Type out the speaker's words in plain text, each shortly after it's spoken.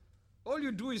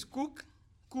you do is cook,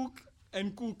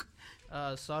 and cook.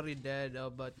 Sorry, Dad,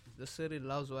 but the city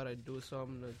loves what I do, so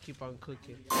I'm gonna keep on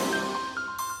cooking.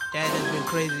 Dad has been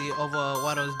crazy over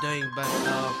what I was doing, but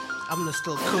I'm gonna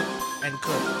still cook and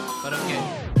cook. But okay,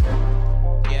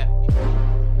 yeah.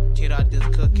 T-Dot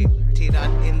is cooking. T-Dot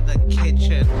in the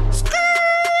kitchen.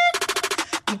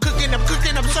 I'm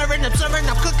cooking, I'm serving, I'm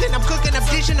cooking,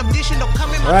 I'm dishing, don't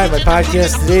come in my All right, my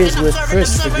podcast today is with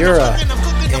Chris Figura,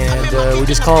 and we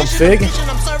just call him Fig.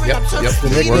 Yep. The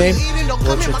nickname.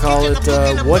 What you call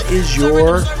it? What is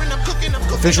your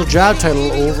official job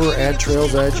title over at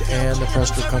Trails Edge and the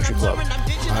Prescott Country Club?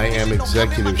 I am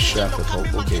executive chef at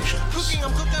both locations.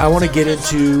 I want to get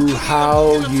into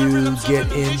how you get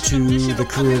into the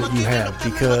career that you have,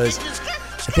 because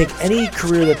I think any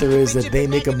career that there is that they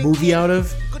make a movie out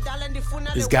of,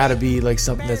 there's got to be like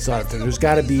something that's out there. There's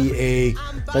got to be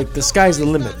like the sky's the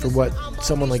limit for what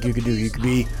someone like you could do. You could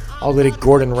be all the way to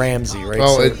Gordon Ramsay, right?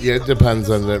 Well, it depends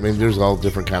on that. I mean, there's all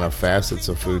different kind of facets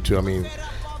of food too. I mean,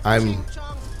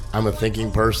 I'm a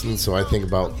thinking person, so I think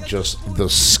about just the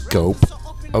scope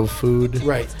of food.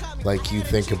 Right. Like you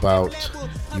think about,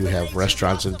 you have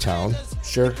restaurants in town.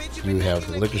 Sure. You have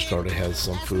the liquor store that has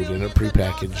some food in it,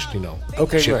 prepackaged,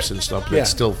 Okay, chips right. and stuff. Yeah. That's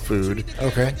still food.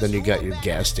 Okay. Then you got your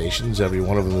gas stations. Every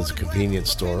one of them is a convenience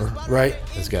store. Right.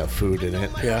 It's got food in it.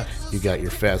 Yeah. You got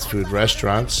your fast food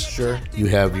restaurants. Sure. You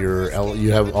have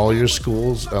all your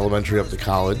schools, elementary up to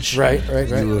college. Right.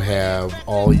 You have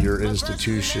all your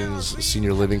institutions,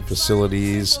 senior living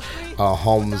facilities,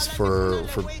 homes for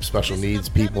special needs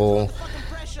people,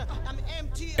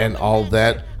 and all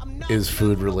that is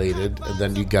food related. And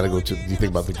then you got to you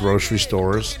think about the grocery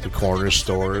stores, the corner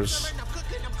stores,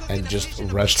 and just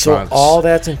restaurants. So all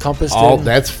that's encompassed in?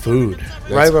 That's food.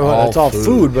 That's that's all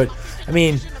food. But I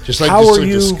mean, just like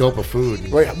the scope of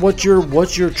food. Right. What's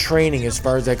your training as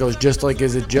far as that goes?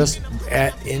 Is it just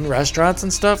in restaurants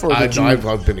and stuff, or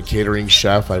I've been a catering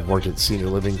chef. I've worked at senior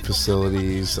living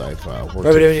facilities. I've worked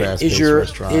at fast-paced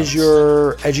restaurants. Is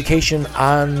your education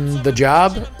on the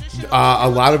job? A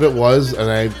lot of it was,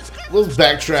 and we'll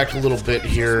backtrack a little bit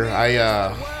here.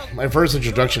 My first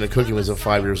introduction to cooking was at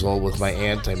 5 years old with my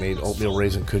aunt. I made oatmeal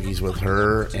raisin cookies with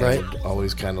her, and right.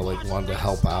 always kind of wanted to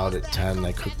help out. At 10,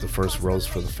 I cooked the first roast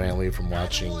for the family from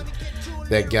watching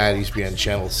that guy that used to be on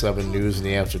Channel 7 News in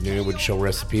the afternoon, would show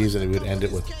recipes, and he would end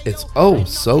it with, "It's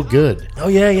so good." Oh,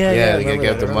 yeah. The guy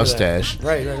got the mustache.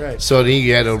 Right. So then he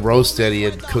had a roast that he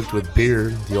had cooked with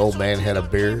beer. The old man had a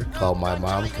beer, called my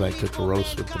mom, "Can I cook a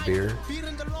roast with the beer?"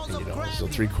 And, so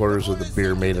 3/4 of the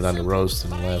beer made it on the roast,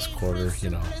 and the last quarter,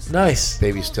 Nice.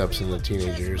 Baby steps in the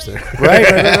teenage years there.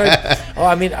 Right. Oh,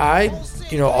 I mean, I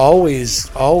always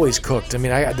cooked. I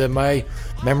mean, my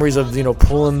memories of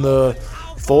pulling the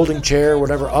folding chair,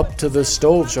 whatever, up to the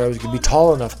stove so I was gonna be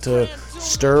tall enough to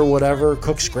stir whatever,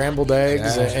 cook scrambled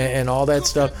eggs and all that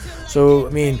stuff. So I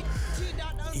mean,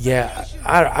 yeah,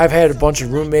 I've had a bunch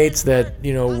of roommates that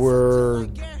were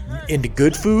into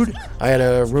good food. I had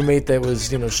a roommate that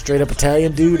was straight up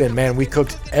Italian dude, and man, we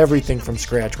cooked everything from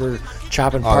scratch. We're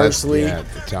chopping parsley.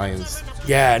 Italians.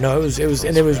 Yeah, no, it was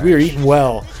we were eating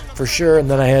well for sure. And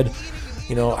then I had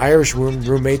Irish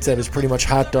roommates that was pretty much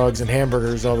hot dogs and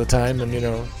hamburgers all the time, and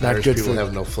not Irish good people food.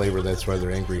 have no flavor. That's why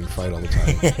they're angry and fight all the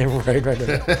time.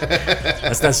 right.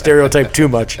 Let's not stereotype too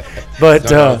much, but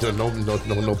no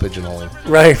pigeonholing.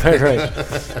 Right.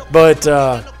 But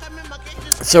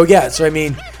so I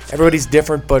mean, everybody's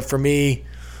different, but for me,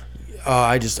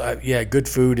 good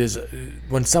food is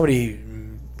when somebody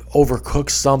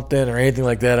overcooks something or anything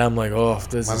like that. I'm like, oh,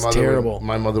 this is terrible.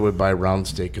 My mother would buy round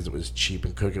steak because it was cheap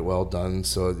and cook it well done,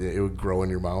 so it would grow in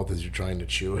your mouth as you're trying to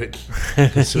chew it.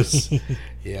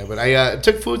 But I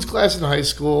took foods class in high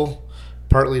school,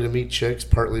 partly to meet chicks,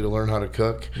 partly to learn how to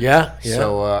cook. Yeah.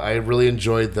 So I really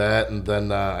enjoyed that, and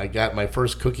then I got my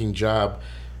first cooking job.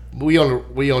 We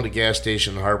owned a gas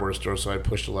station and hardware store, so I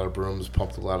pushed a lot of brooms,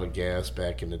 pumped a lot of gas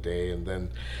back in the day, and then,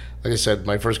 like I said,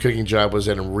 my first cooking job was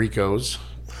at Enrico's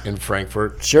in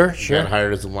Frankfurt. Sure. Got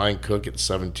hired as a line cook at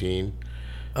 17.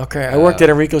 Okay, I worked at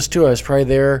Enrico's too. I was probably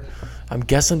there, I'm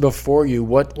guessing, before you.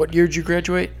 What year did you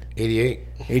graduate?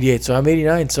 88. So I'm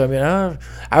 89. So I mean,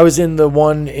 I was in the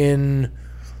one in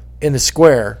the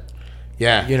square.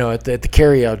 Yeah. At the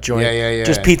carryout joint. Yeah.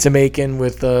 Just pizza making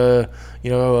with a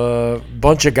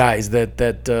bunch of guys that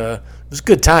it was a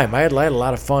good time. I had a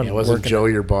lot of fun. Yeah, wasn't Joe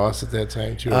your boss at that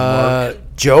time too?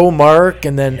 Joe, Mark,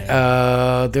 and then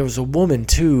there was a woman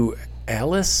too,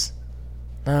 Alice.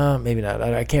 Maybe not.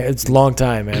 I can't. It's a long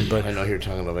time, man. But I know who you're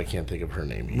talking about. I can't think of her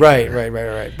name. Either.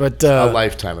 Right. But a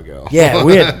lifetime ago. Yeah,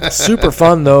 we had super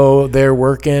fun though. There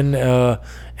working,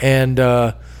 and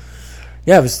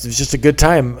yeah, it was just a good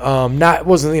time. It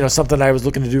wasn't something I was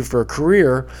looking to do for a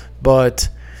career, but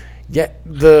yeah,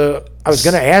 I was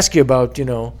going to ask you about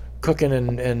cooking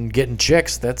and getting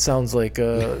chicks. That sounds like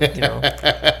that's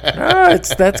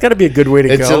got to be a good way to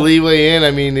go. It's a leeway in.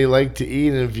 I mean, they like to eat,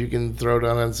 and if you can throw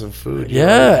down on some food.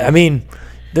 Yeah, I mean,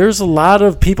 there's a lot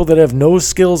of people that have no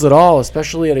skills at all,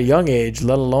 especially at a young age,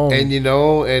 let alone. And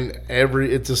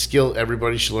it's a skill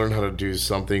everybody should learn how to do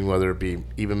something, whether it be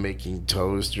even making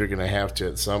toast. You're gonna have to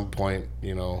at some point,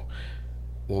 when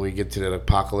we get to that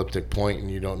apocalyptic point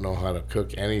and you don't know how to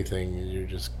cook anything, you're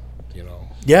just,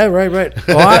 Yeah, right.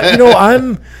 Well,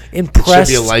 I'm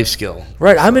impressed. It should be a life skill.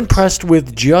 Right, I'm impressed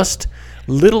with just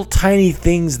little tiny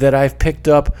things that I've picked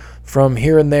up from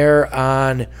here and there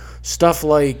on stuff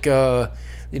like, I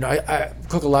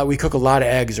cook a lot. We cook a lot of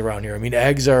eggs around here. I mean,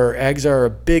 eggs are a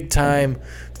big time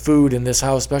food in this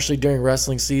house, especially during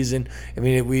wrestling season. I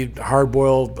mean, we hard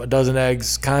boil a dozen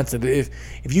eggs constantly.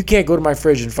 If you can't go to my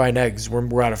fridge and find eggs,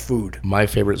 we're out of food. My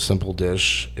favorite simple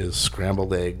dish is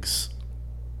scrambled eggs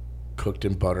cooked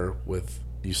in butter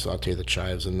you saute the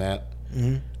chives in that,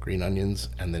 green onions,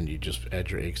 and then you just add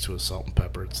your eggs to a salt and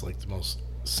pepper. It's like the most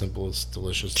simplest,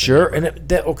 delicious thing Sure, ever.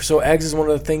 and so eggs is one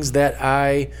of the things that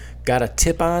I got a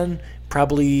tip on,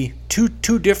 probably two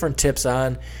different tips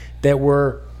on that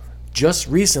were just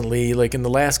recently, like in the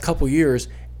last couple years,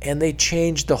 and they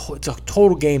changed it's a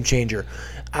total game changer.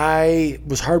 I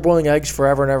was hard boiling eggs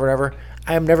forever and ever and ever.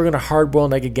 I am never going to hard boil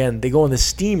an egg again. They go in the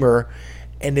steamer,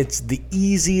 and it's the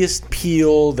easiest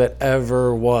peel that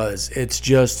ever was. It's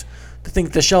just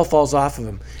the shell falls off of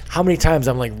them. How many times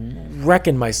I'm like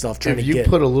wrecking myself trying to get. If you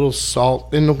put a little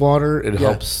salt in the water, it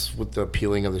helps with the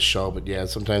peeling of the shell. But yeah,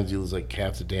 sometimes you lose like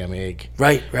half the damn egg.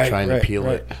 Right. Trying to peel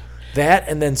it. That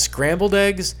and then scrambled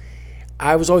eggs.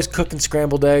 I was always cooking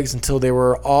scrambled eggs until they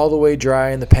were all the way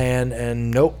dry in the pan. And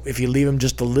nope, if you leave them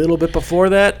just a little bit before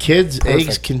that, kids' perfect.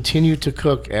 Eggs continue to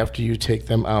cook after you take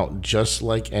them out, just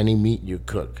like any meat you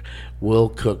cook. Will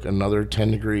cook another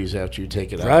 10 degrees after you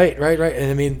take it out. Right.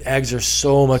 And I mean, eggs are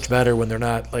so much better when they're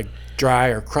not like dry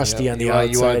or crusty on the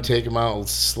outside. You want to take them out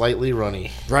slightly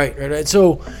runny. Right.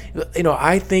 So,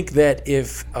 I think that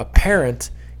if a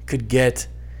parent could get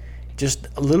just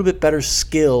a little bit better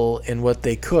skill in what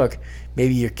they cook,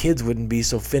 maybe your kids wouldn't be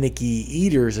so finicky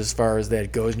eaters as far as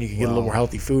that goes, and you could get a little more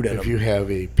healthy food in them. If you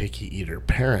have a picky eater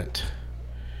parent,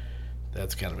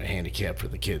 that's kind of a handicap for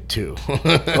the kid, too.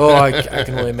 Oh, I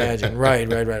can only imagine. Right.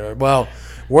 Well,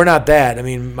 we're not that. I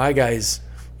mean, my guys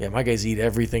eat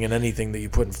everything and anything that you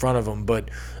put in front of them. But,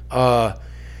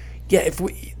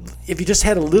 if you just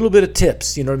had a little bit of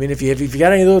tips, you know what I mean? If you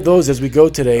got any of those as we go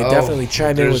today, definitely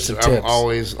chime in with some tips. I'm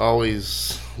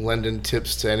always lending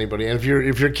tips to anybody. And if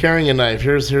you're carrying a knife,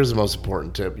 here's the most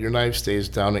important tip: your knife stays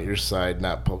down at your side,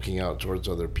 not poking out towards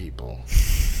other people.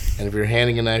 And if you're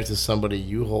handing a knife to somebody,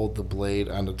 you hold the blade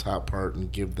on the top part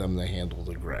and give them the handle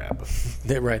to grab.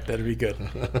 Right, that'd be good.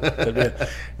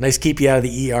 Nice keep you out of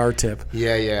the ER tip.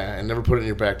 Yeah, and never put it in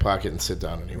your back pocket and sit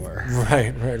down anywhere.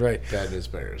 Right. Bad news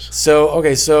bears. So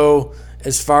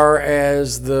as far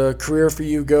as the career for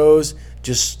you goes,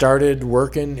 just started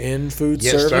working in food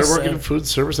service? Yeah, started working in food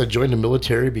service. I joined the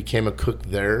military, became a cook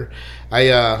there.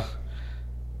 I'm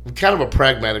kind of a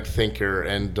pragmatic thinker,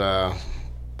 and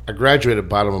I graduated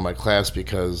bottom of my class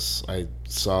because I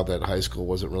saw that high school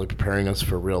wasn't really preparing us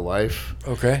for real life.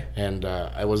 Okay. And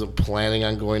I wasn't planning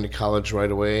on going to college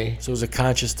right away. So it was a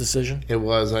conscious decision? It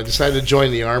was. I decided to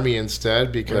join the Army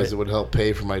instead because it would help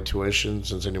pay for my tuition,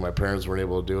 since I knew my parents weren't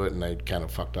able to do it, and I kind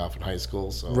of fucked off in high school.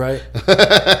 So. Right.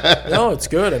 No, it's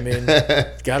good. I mean,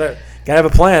 gotta have a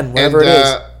plan, whatever it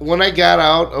is. When I got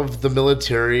out of the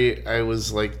military, I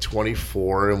was like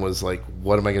 24 and was like,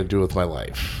 what am I going to do with my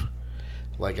life?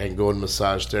 Like, I can go in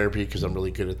massage therapy because I'm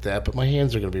really good at that, but my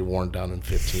hands are going to be worn down in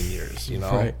 15 years,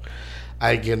 Right.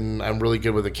 I'm really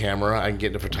good with a camera. I can get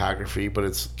into photography, but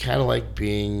it's kind of like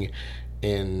being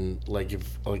in,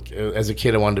 as a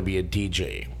kid, I wanted to be a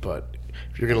DJ, but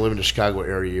if you're going to live in the Chicago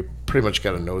area, you pretty much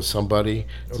got to know somebody.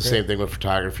 It's the same thing with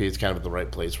photography. It's kind of the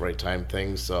right place, right time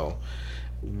thing. So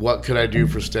what could I do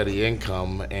for steady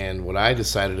income? And what I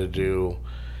decided to do,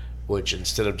 which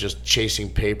instead of just chasing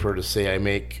paper to say I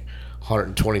make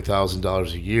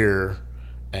 $120,000 a year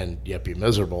and yet be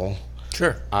miserable.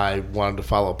 Sure. I wanted to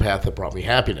follow a path that brought me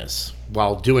happiness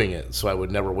while doing it, so I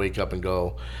would never wake up and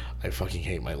go, I fucking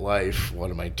hate my life. What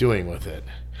am I doing with it?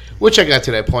 Which I got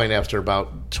to that point after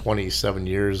about 27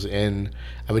 years in.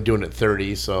 I've been doing it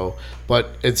 30,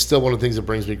 but it's still one of the things that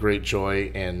brings me great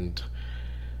joy, and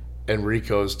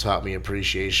Enrico's taught me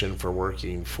appreciation for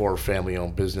working for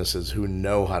family-owned businesses who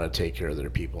know how to take care of their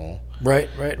people. Right.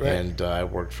 And I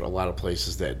worked for a lot of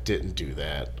places that didn't do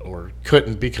that or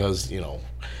couldn't because,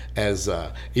 as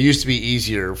it used to be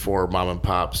easier for mom and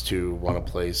pops to run a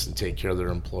place and take care of their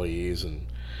employees, and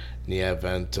in the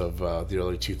advent of the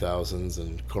early 2000s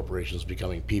and corporations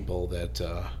becoming people, that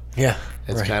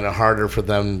it's kind of harder for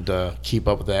them to keep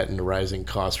up with that and the rising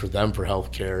costs for them for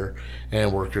health care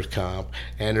and workers' comp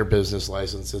and their business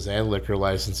licenses and liquor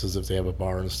licenses if they have a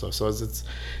bar and stuff. So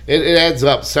it adds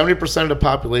up. 70% of the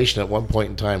population at one point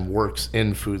in time works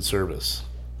in food service.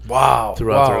 Wow.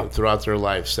 Throughout their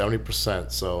life,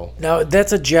 70%. So now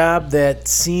that's a job that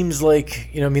seems like,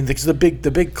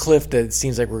 the big cliff that it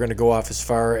seems like we're going to go off as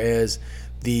far as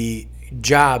the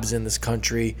jobs in this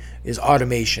country is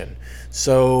automation.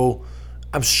 So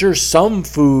I'm sure some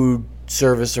food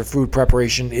service or food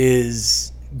preparation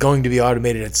is going to be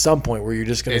automated at some point, where you're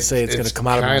just going to say it's going to come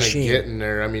out of a machine. It's getting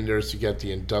there. I mean, you got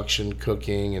the induction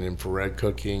cooking and infrared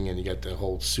cooking, and you got the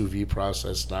whole sous vide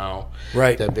process now.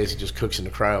 Right. That basically just cooks in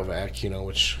the cryovac,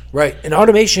 which. Right. And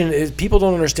automation is, people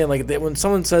don't understand, like, that when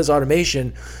someone says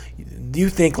automation, you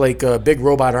think like big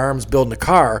robot arms building a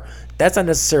car. That's not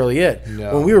necessarily it.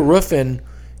 No. When we were roofing,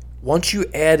 once you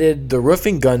added the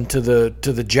roofing gun to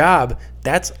the job,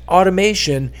 that's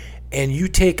automation, and you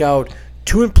take out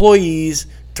 2 employees.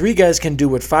 3 guys can do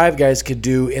what 5 guys could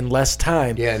do in less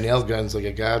time. Yeah, nail gun's like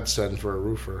a godsend for a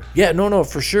roofer. Yeah, no,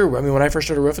 for sure. I mean, when I first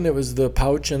started roofing, it was the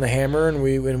pouch and the hammer, and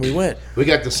we went. We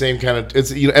got the same kind of.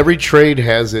 It's every trade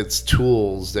has its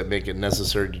tools that make it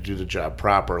necessary to do the job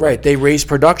properly. Right. They raise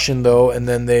production though, and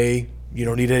then you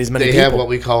don't need as many people. They have what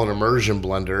we call an immersion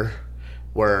blender,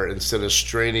 where instead of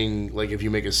straining, like if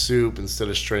you make a soup, instead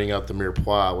of straining out the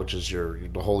mirepoix, which is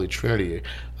the holy trinity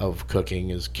of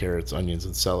cooking, is carrots, onions,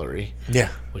 and celery. Yeah.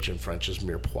 Which in French is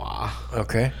mirepoix.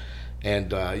 Okay.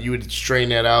 And you would strain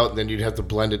that out, and then you'd have to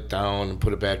blend it down and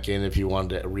put it back in if you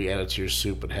wanted to re-add it to your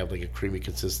soup and have like a creamy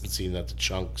consistency, not the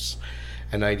chunks.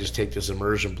 And I just take this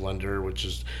immersion blender,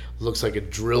 which looks like a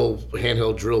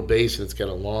handheld drill base, and it's got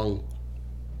a long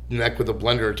neck with a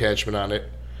blender attachment on it.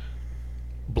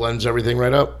 Blends everything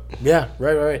right up. Yeah,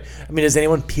 right. I mean, is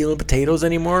anyone peeling potatoes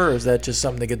anymore, or is that just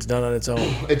something that gets done on its own?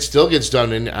 It still gets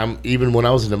done. And even when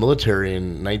I was in the military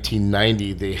in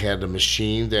 1990, they had a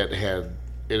machine that had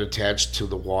it attached to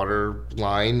the water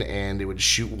line, and it would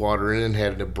shoot water in and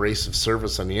had an abrasive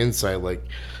surface on the inside, like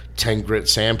 10 grit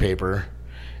sandpaper,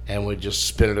 and would just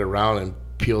spin it around and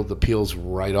peel the peels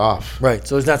right off. Right,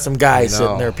 so there's not some guy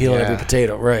sitting there peeling every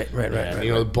potato.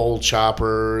 Right. Bowl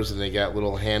choppers, and they got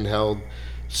little handheld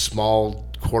small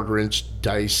 1/4-inch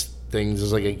dice things.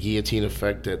 There's like a guillotine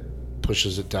effect that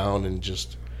pushes it down, and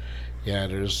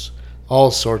there's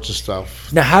all sorts of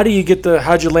stuff. Now, how'd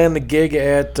you land the gig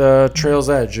at Trails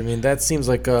Edge? I mean, that seems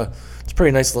like it's a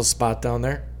pretty nice little spot down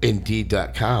there.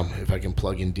 Indeed.com, if I can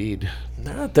plug Indeed.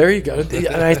 There you go.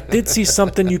 And I did see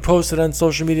something you posted on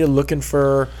social media looking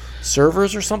for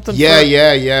servers or something.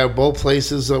 Yeah. Both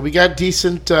places. We got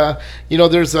decent,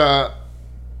 there's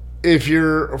if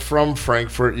you're from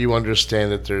Frankfort, you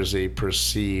understand that there's a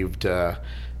perceived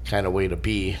kind of way to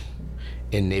be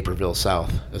in Naperville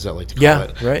South, as I like to call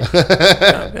it. Right.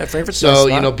 Frankfort's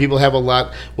so, people have a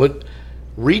lot. What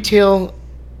retail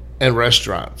and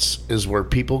restaurants is where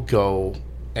people go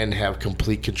and have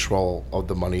complete control of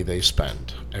the money they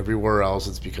spend. Everywhere else,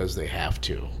 it's because they have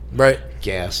to. Right.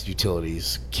 Gas,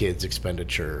 utilities, kids'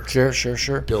 expenditure.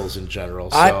 Sure. Bills in general.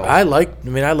 So I like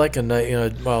a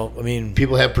night.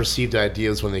 People have perceived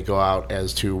ideas when they go out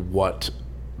as to what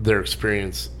their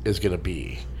experience is going to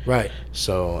be. Right.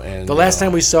 So, and the last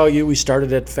time we saw you, we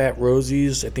started at Fat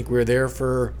Rosie's. I think we were there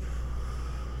for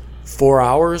 4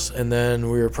 hours, and then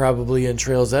we were probably in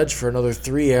Trails Edge for another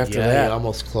 3 after that. Yeah,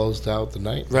 almost closed out the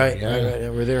night. Right. We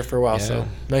were there for a while, so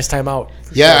nice time out.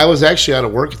 Sure. I was actually out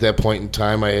of work at that point in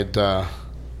time. I had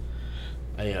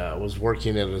I was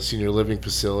working at a senior living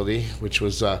facility, which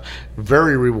was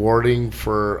very rewarding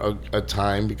for a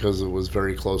time because it was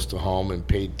very close to home and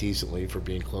paid decently for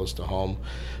being close to home,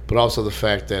 but also the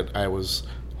fact that I was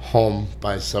home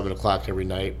by 7 o'clock every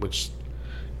night, which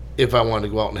if I wanted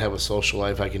to go out and have a social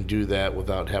life, I can do that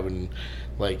without having,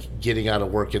 getting out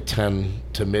of work at 10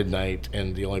 to midnight,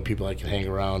 and the only people I can hang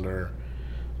around are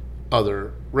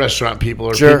other restaurant people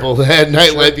or people that had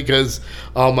nightlife because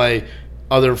all my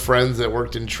other friends that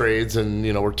worked in trades and,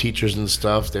 were teachers and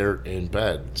stuff, they're in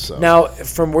bed. So now,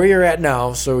 from where you're at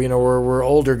now, so, we're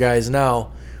older guys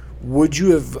now,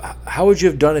 how would you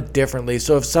have done it differently?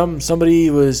 So if somebody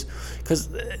was, because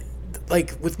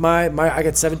with my I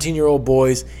got 17-year-old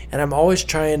boys, and I'm always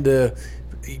trying to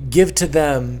give to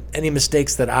them any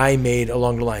mistakes that I made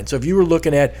along the line. So if you were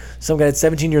looking at some guy at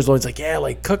 17 years old, it's like, yeah, I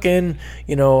like cooking,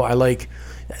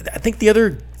 I think the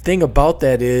other thing about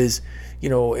that is,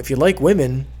 if you like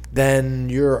women, then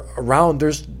you're around,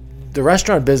 there's the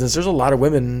restaurant business, there's a lot of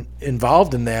women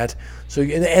involved in that. So,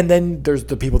 and then there's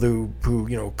the people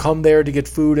who come there to get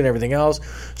food and everything else.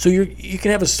 So you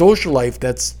can have a social life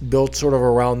that's built sort of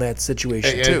around that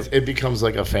situation too. It becomes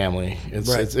like a family.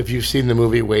 Right. It's if you've seen the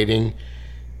movie Waiting,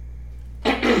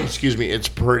 excuse me, it's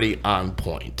pretty on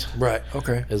point. Right.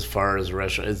 Okay. As far as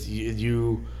restaurants,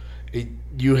 you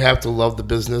have to love the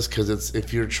business because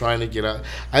if you're trying to get out.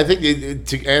 I think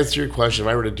to answer your question, if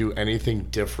I were to do anything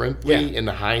differently in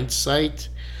hindsight,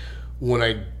 when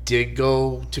I did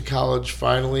go to college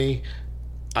finally,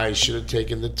 I should have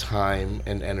taken the time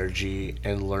and energy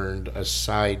and learned a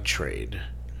side trade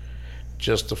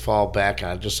just to fall back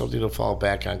on, just something to fall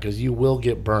back on, because you will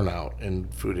get burnout in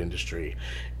food industry.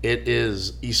 It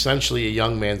is essentially a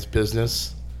young man's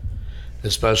business,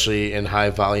 especially in high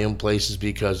volume places,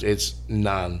 because it's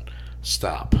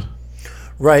non-stop.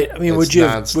 Right. I mean, would you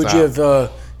nonstop.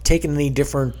 have taken any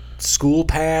different school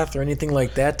path or anything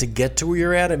like that to get to where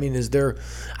you're at? I mean,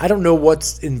 I don't know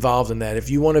what's involved in that.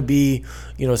 If you want to be,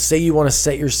 say you want to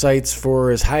set your sights for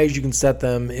as high as you can set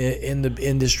them in the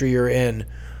industry you're in.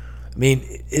 I mean,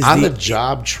 the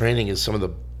job training is some of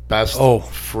the best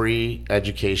free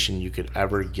education you could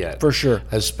ever get. For sure.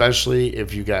 Especially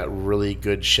if you got really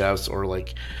good chefs or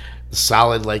like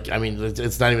solid,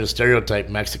 it's not even a stereotype.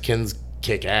 Mexicans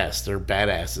kick ass. They're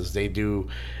badasses. They do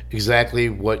exactly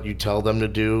what you tell them to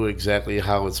do, exactly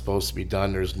how it's supposed to be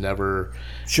done. There's never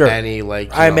any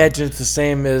I imagine it's the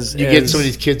same as get some of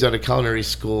these kids out of culinary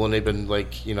school and they've been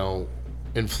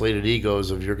inflated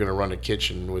egos of you're going to run a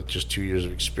kitchen with just 2 years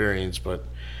of experience, but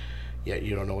yet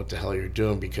you don't know what the hell you're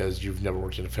doing because you've never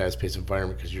worked in a fast-paced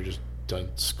environment because you're just done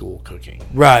school cooking.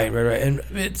 Right. And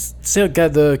it's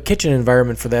the kitchen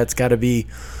environment for that's got to be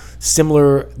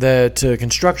similar to a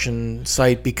construction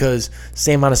site because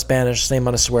same amount of Spanish, same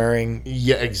amount of swearing.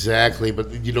 Yeah, exactly. But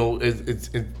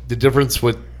the difference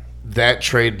with that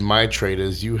trade, my trade,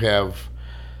 is you have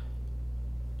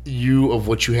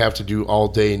what you have to do all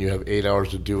day, and you have 8 hours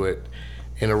to do it.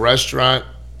 In a restaurant,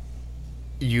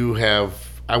 you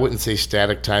have, I wouldn't say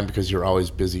static time because you're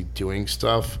always busy doing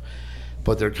stuff,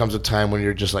 but there comes a time when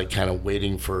you're just kind of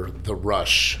waiting for the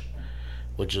rush,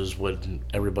 which is when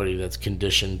everybody that's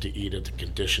conditioned to eat at the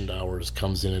conditioned hours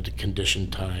comes in at the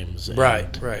conditioned times. And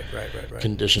right.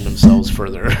 condition themselves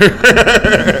further.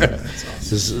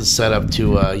 This is set up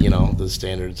to the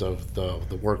standards of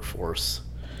the workforce.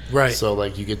 Right. So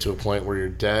you get to a point where you're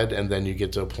dead, and then you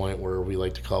get to a point where we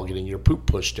like to call getting your poop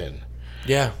pushed in.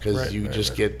 Yeah. Because you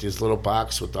get this little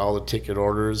box with all the ticket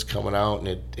orders coming out, and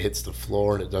it hits the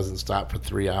floor, and it doesn't stop for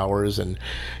 3 hours, and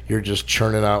you're just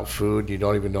churning out food, and you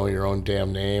don't even know your own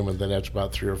damn name, and then after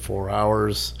about 3 or 4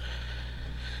 hours,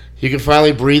 you can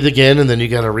finally breathe again, and then you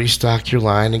got to restock your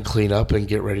line and clean up and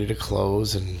get ready to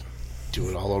close and do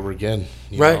it all over again.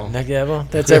 Right. Yeah, well,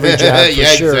 that's every job for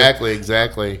sure.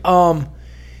 Exactly.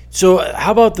 So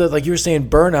how about like you were saying,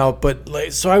 burnout?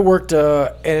 But so I worked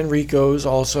at Enrico's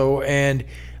also, and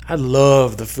I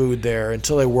loved the food there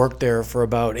until I worked there for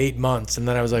about 8 months, and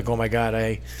then I was like, oh my god,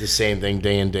 the same thing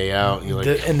day in day out.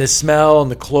 And the smell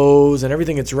and the clothes and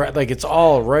everything. It's right, it's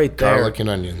all right there. Garlic and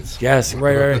onions. Yes,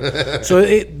 right. So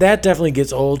that definitely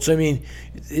gets old. So I mean,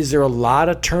 is there a lot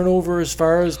of turnover as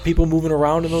far as people moving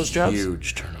around in those jobs?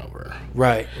 Huge turnover.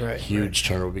 Right. Huge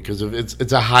turnover because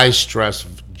it's a high stress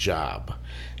job.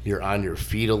 You're on your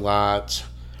feet a lot.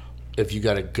 If you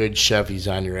got a good chef, he's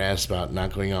on your ass about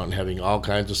not going out and having all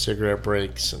kinds of cigarette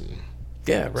breaks, and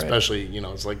especially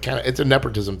it's it's a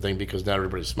nepotism thing because not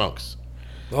everybody smokes.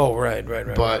 Oh, right.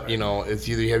 But it's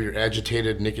either you have your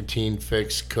agitated nicotine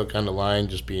fix cook on the line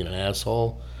just being an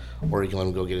asshole, or you can let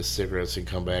him go get his cigarettes and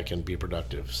come back and be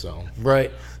productive. So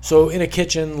So in a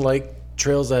kitchen like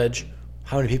Trail's Edge,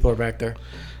 how many people are back there?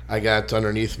 I got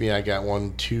underneath me, I got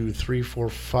 1, 2, 3, 4,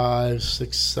 5,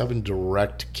 6, 7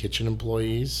 direct kitchen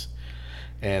employees,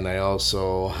 and I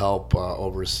also help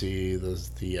oversee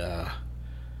the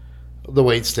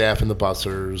wait staff and the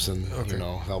bussers, and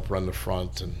help run the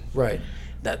front and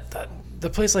That the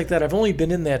place like that. I've only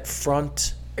been in that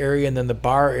front area and then the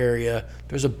bar area.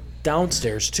 There's a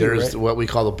downstairs too. There's what we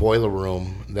call the boiler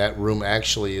room. That room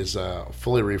actually is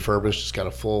fully refurbished. It's got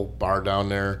a full bar down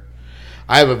there.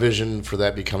 I have a vision for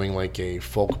that becoming like a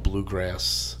folk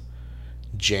bluegrass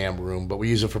jam room, but we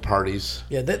use it for parties.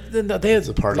 Yeah, they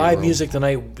had live music the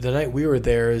night we were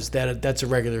there. That's a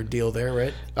regular deal there,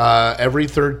 right? Every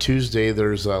third Tuesday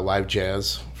there's live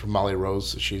jazz from Molly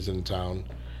Rose. She's in town.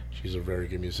 She's a very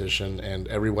good musician. And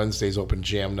every Wednesday's open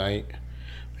jam night.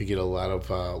 We get a lot of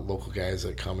local guys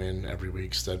that come in every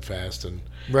week, Steadfast and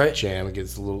Right. jam. It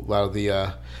gets a lot of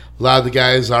the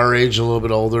guys our age, a little bit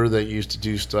older, that used to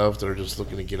do stuff. They're just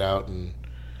looking to get out and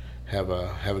have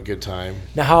a good time.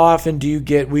 Now, how often do you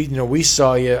get? We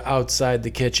saw you outside the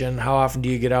kitchen. How often do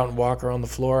you get out and walk around the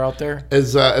floor out there?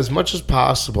 As much as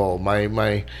possible.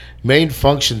 My main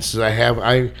functions is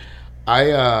I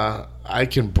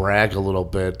can brag a little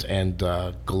bit and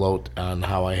gloat on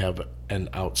how I have an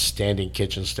outstanding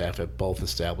kitchen staff at both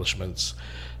establishments,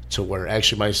 to where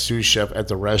actually my sous chef at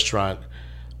the restaurant,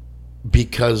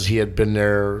 because he had been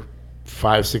there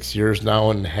 5-6 years now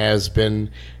and has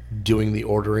been doing the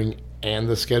ordering and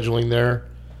the scheduling there,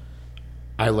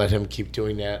 I let him keep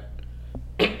doing that.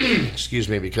 Excuse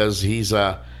me, because he's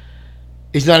not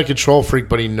a control freak,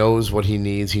 but he knows what he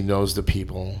needs. He knows the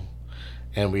people.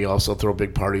 And we also throw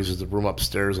big parties. There's a room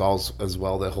upstairs as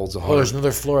well that holds 100. Oh, there's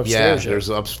another floor upstairs. Yeah, there's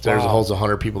upstairs that holds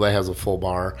 100 people that has a full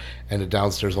bar, and the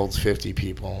downstairs holds 50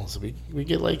 people. So we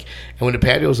get and when the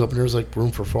patio's open, there's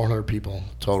room for 400 people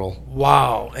total.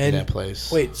 Wow. And in that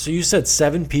place. Wait, so you said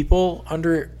 7 people and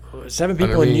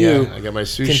me, you I got my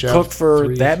sous can chef, cook for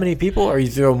 3. that many people, or you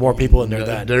throw more people in there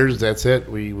then? That's it.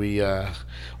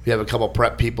 We have a couple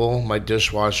prep people. My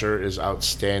dishwasher is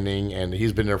outstanding, and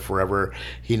he's been there forever.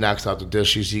 He knocks out the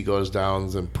dishes. He goes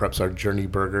down and preps our Journey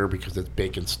burger because it's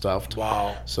bacon stuffed.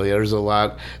 Wow. So yeah, there's a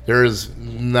lot. There's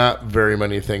not very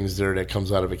many things there that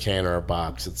comes out of a can or a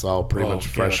box. It's all pretty much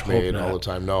fresh made all the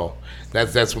time. No,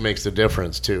 that's what makes the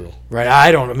difference too. Right.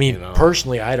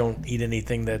 Personally, I don't eat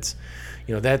anything that's,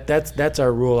 that's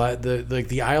our rule.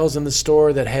 The aisles in the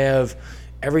store that have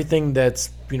everything that's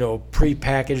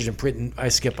pre-packaged and I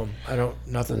skip them. I don't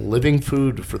nothing. Living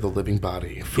food for the living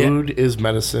body. Food is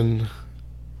medicine.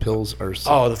 Pills are sick.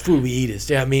 Oh, the food we eat is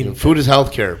food is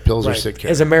healthcare. Pills are sick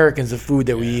care. As Americans, the food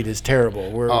that we eat is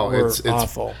terrible. We're it's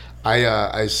awful.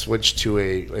 I switched to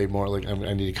a more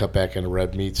I need to cut back on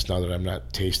red meats now that I'm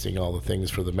not tasting all the things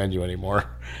for the menu anymore.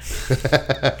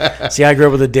 See, I grew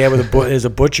up with a dad as a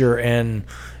butcher, and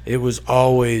it was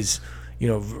always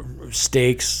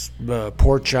steaks,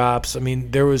 pork chops.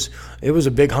 It was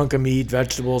a big hunk of meat,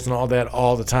 vegetables, and all that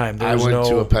all the time. I went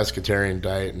to a pescatarian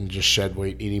diet and just shed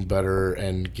weight, eating better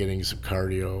and getting some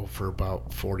cardio for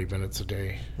about 40 minutes a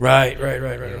day. Right.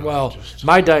 Well,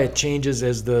 my diet changes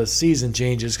as the season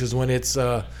changes, because when it's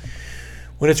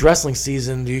wrestling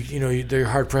season, they're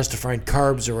hard pressed to find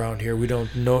carbs around here. We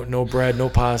don't no bread, no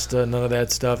pasta, none of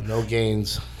that stuff. No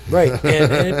gains. Right,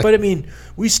 but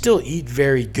we still eat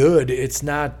very good. It's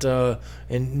not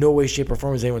in no way, shape, or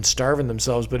form is anyone starving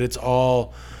themselves, but it's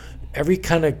all every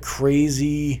kind of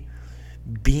crazy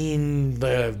bean,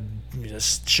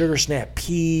 sugar snap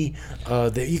pea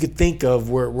that you could think of.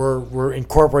 We're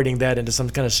incorporating that into some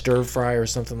kind of stir fry or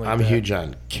something like that. I'm huge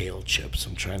on kale chips.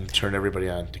 I'm trying to turn everybody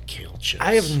on to kale chips.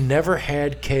 I have never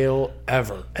had kale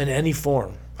ever in any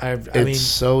form. It's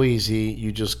so easy.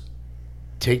 You just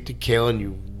take the kale and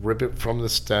you rip it from the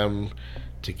stem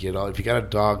to get all. If you got a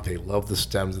dog, they love the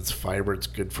stems. It's fiber. It's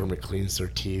good for them. It cleans their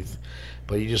teeth.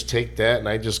 But you just take that, and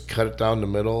I just cut it down the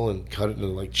middle and cut it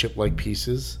into chip-like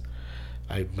pieces.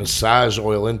 I massage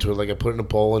oil into it, I put it in a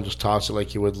bowl and just toss it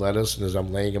like you would lettuce. And as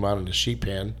I'm laying them out in the sheet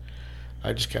pan,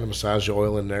 I just kind of massage the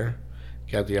oil in there.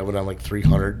 Got the oven on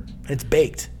 300. It's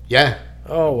baked. Yeah.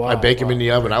 Oh wow. I bake them in the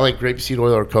oven. I like grapeseed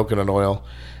oil or coconut oil.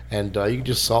 And you can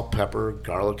just salt, pepper,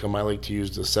 garlic. I like to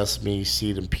use the sesame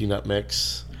seed and peanut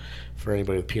mix. For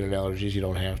anybody with peanut allergies, you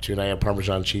don't have to. And I have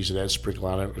Parmesan cheese that I sprinkle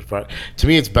on it. To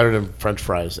me, it's better than French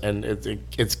fries. And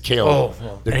it's kale. Oh,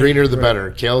 well, the greener, the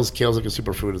better. Kale's like a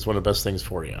superfood. It's one of the best things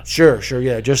for you. Sure,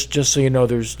 yeah. Just so you know,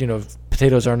 there's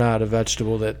potatoes are not a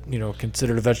vegetable that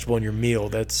considered a vegetable in your meal.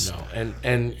 That's no.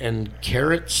 And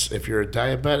carrots. If you're a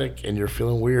diabetic and you're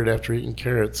feeling weird after eating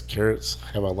carrots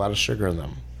have a lot of sugar in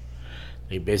them.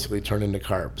 They basically turn into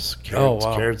carbs.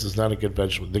 Carrots is not a good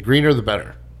vegetable. The greener, the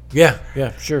better. Yeah,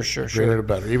 sure. Greener, the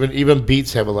better. Even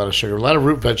beets have a lot of sugar. A lot of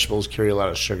root vegetables carry a lot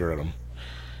of sugar in them.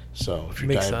 So if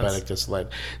you're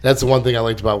diabetic, that's the one thing I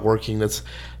liked about working.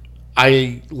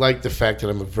 I like the fact that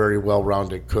I'm a very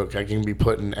well-rounded cook. I can be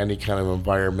put in any kind of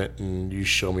environment, and you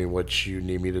show me what you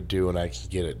need me to do, and I can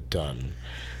get it done.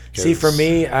 See, for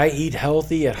me, I eat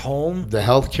healthy at home. The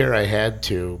health care I had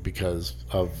to because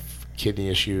of kidney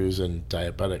issues and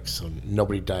diabetics, so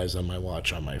nobody dies on my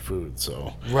watch on my food.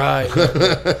 So right.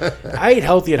 I eat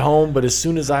healthy at home, but as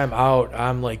soon as I'm out,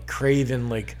 I'm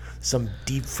craving some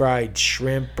deep fried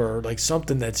shrimp or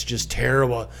something that's just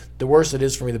terrible. The worse it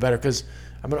is for me, the better, because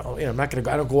I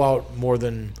don't go out more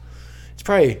than it's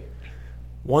probably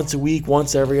once a week,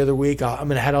 once every other week. I'm going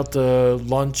to head out to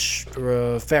lunch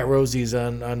or Fat Rosie's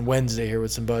on Wednesday here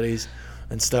with some buddies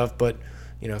and stuff. But,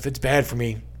 if it's bad for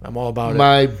me, I'm all about it.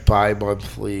 My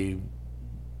bi-monthly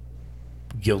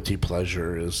guilty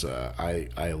pleasure is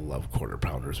I love quarter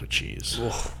pounders with cheese.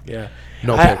 Oh, yeah.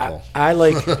 No pickle. I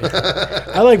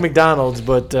like McDonald's,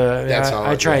 but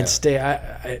I try and stay.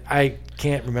 I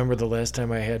can't remember the last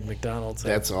time I had McDonald's.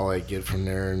 That's all I get from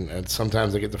there, and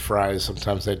sometimes I get the fries,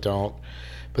 sometimes I don't.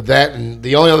 But that, and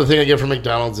the only other thing I get from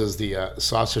McDonald's is the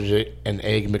sausage and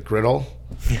egg McGriddle.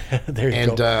 There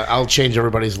you go. I'll change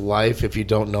everybody's life. If you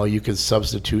don't know, you can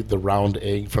substitute the round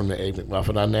egg from the Egg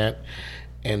McMuffin on that,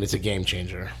 and it's a game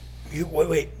changer.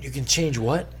 Wait, you can change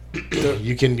what?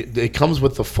 You can. It comes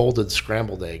with the folded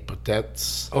scrambled egg, but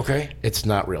that's okay. It's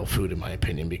not real food in my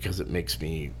opinion because it makes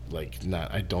me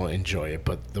I don't enjoy it.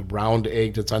 But the round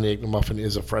egg that's on the Egg McMuffin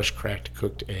is a fresh cracked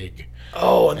cooked egg.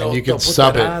 Oh, and no, you can put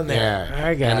sub that it. on there. Yeah,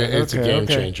 I got it. It's a game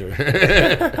changer.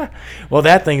 Well,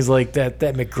 that thing's like that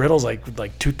McGriddle's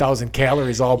like 2,000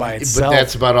 calories all by itself. But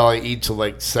that's about all I eat till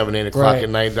 7, 8 o'clock Right. at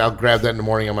night. I'll grab that in the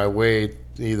morning on my way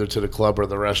either to the club or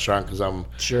the restaurant because I'm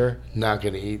not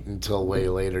going to eat until way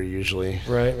later usually.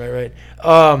 Right.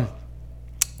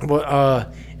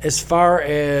 As far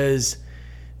as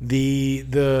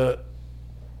the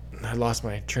I lost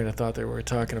my train of thought there. We were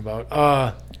talking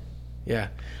about yeah.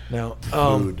 Now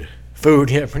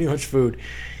food, yeah, pretty much food.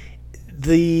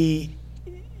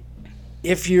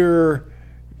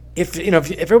 If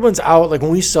everyone's out, like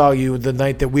when we saw you the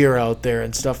night that we were out there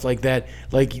and stuff like that,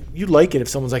 like you like it if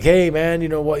someone's like, hey man,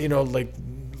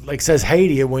 like says hey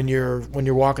to you when you're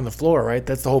walking the floor, right?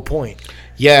 That's the whole point.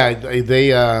 Yeah,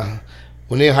 they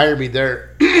when they hired me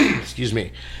there, excuse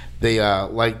me, they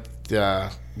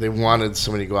they wanted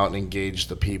somebody to go out and engage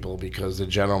the people because the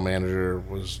general manager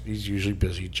he's usually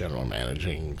busy general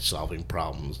managing, solving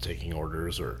problems, taking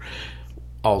orders, or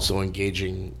also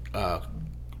engaging I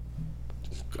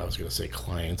was going to say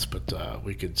clients, but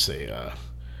we could say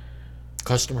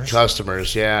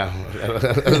customers, yeah,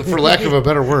 for lack of a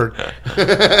better word.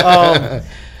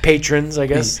 Patrons, I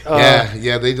guess.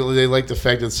 Yeah, they like the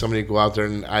fact that somebody go out there,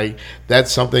 and that's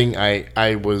something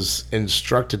I was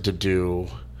instructed to do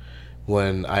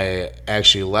when I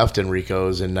actually left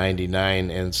Enrico's in '99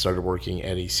 and started working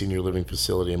at a senior living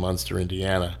facility in Munster,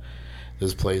 Indiana.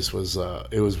 This place was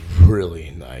it was really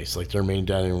nice. Like their main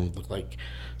dining room looked like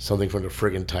something from the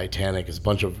friggin' Titanic. It's a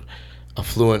bunch of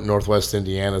affluent Northwest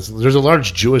Indianas. There's a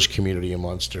large Jewish community in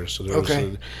Munster, so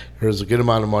there's a good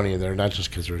amount of money in there. Not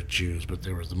just because there's Jews, but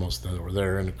there was the most that were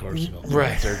there, and of course,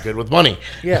 right. They're good with money.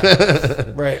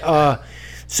 Yeah, right.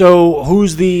 So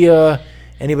who's the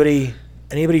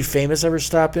anybody famous ever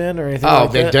stop in or anything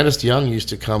like that? Dennis Young used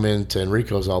to come into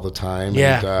Enrico's all the time.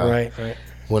 Yeah, and, right.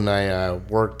 When I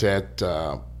worked at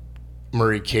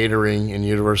Murray Catering in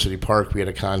University Park, we had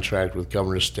a contract with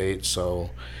Governor State, so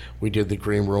we did the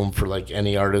green room for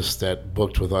any artist that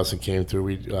booked with us and came through.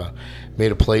 We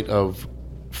made a plate of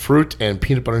fruit and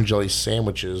peanut butter and jelly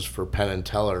sandwiches for Penn and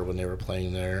Teller when they were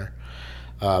playing there.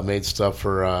 Made stuff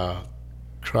for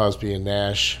Crosby and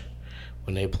Nash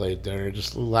when they played there.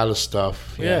 Just a lot of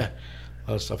stuff. Yeah.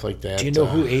 A lot of stuff like that. Do you know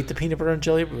who ate the peanut butter and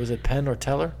jelly? Was it Penn or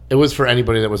Teller? It was for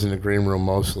anybody that was in the green room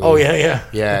mostly. Oh, yeah.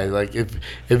 Yeah, like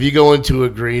if you go into a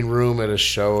green room at a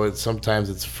show, sometimes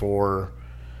it's for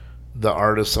the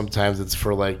artist, sometimes it's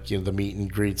for the meet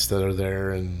and greets that are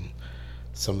there, and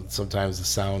sometimes the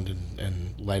sound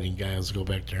and lighting guys go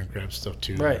back there and grab stuff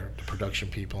too. Right. Or the production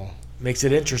people. Makes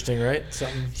it interesting, right?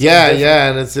 Something yeah,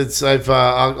 and it's I've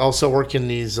also worked in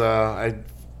these. I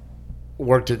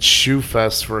worked at Shoe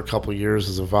Fest for a couple of years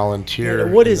as a volunteer.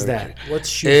 Yeah, what is that? What's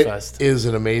Shoe Fest? It is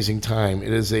an amazing time.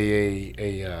 It is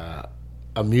a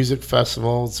music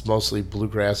festival. It's mostly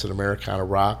bluegrass and Americana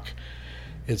rock.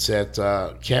 It's at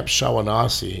Camp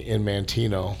Shawanasi in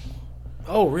Manteno.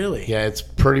 Oh, really? Yeah, it's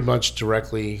pretty much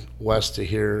directly west of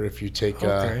here. If you take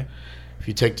the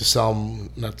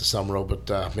not the Selm Road, but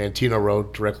Manteno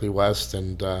Road directly west,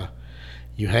 and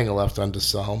you hang a left onto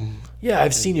Selm. Yeah,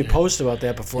 I've seen you post about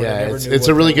that before. Yeah, I never knew it's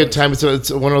a really good was. time. It's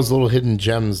one of those little hidden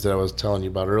gems that I was telling you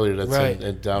about earlier. That's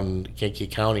right. down in Kankakee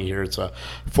County here. It's a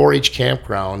 4-H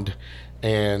campground,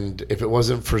 and if it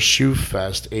wasn't for Shoe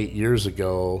Fest 8 years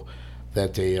ago,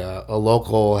 that a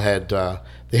local had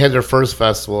they had their first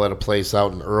festival at a place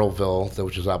out in Earlville,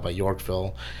 which is out by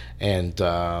Yorkville, and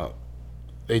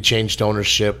they changed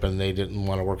ownership and they didn't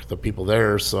want to work with the people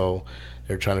there, so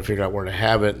they're trying to figure out where to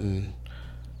have it. And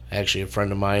actually, a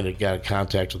friend of mine had got in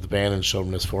contact with the band and showed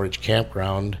them this 4-H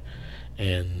campground.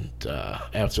 And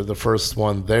after the first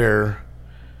one there,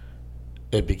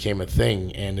 it became a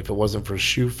thing. And if it wasn't for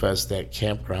Shoe Fest, that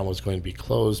campground was going to be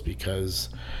closed because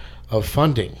of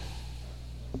funding.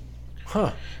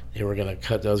 Huh. They were going to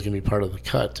cut. That was going to be part of the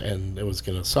cut, and it was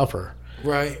going to suffer.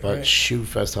 Right. But right. Shoe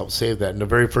Fest helped save that. And the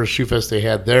very first Shoe Fest they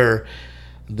had there,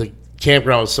 the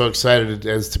campground was so excited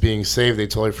as to being saved, they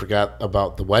totally forgot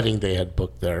about the wedding they had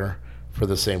booked there for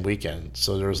the same weekend.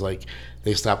 So there was like,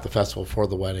 they stopped the festival for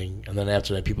the wedding, and then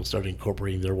after that, people started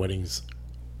incorporating their weddings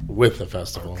with the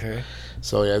festival. Okay.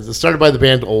 So yeah, it started by the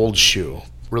band Old Shoe.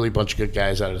 Really bunch of good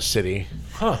guys out of the city.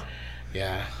 Huh.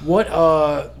 Yeah. What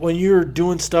when you're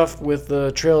doing stuff with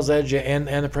the Trails Edge and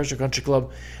the Pressure Country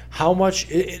Club, how much?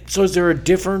 So is there a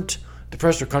different? The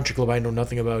Pressure Country Club I know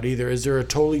nothing about either. Is there a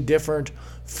totally different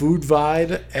food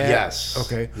vibe? Yes.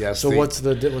 Okay. Yes. So what's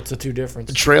the two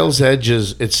differences? Trails Edge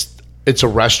is it's a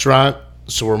restaurant,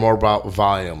 so we're more about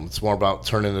volume. It's more about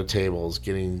turning the tables,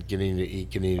 getting to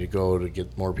eat, getting to go, to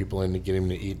get more people in, to get them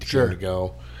to eat, to get them to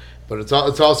go. But it's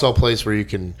also a place where you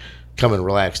can come and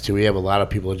relax too. We have a lot of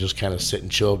people that just kind of sit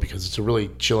and chill because it's a really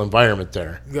chill environment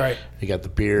there. Right. You got the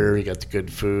beer, you got the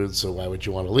good food, so why would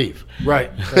you want to leave?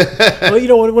 Right. Well, you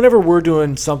know, whenever we're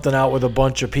doing something out with a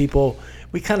bunch of people,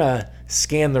 we kind of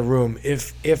scan the room.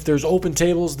 If there's open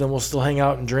tables, then we'll still hang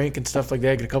out and drink and stuff like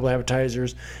that, get a couple of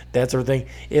appetizers, that sort of thing.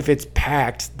 If it's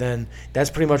packed, then that's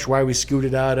pretty much why we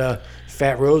scooted out of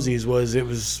Fat Rosie's.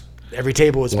 Every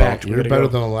table was packed. You're better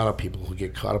than a lot of people who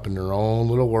get caught up in their own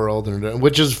little world,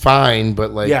 which is fine.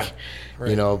 But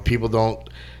you know, people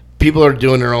are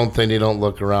doing their own thing. They don't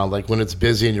look around. Like when it's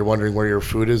busy and you're wondering where your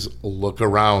food is, look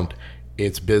around.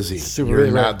 It's busy.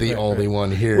 You're not the only one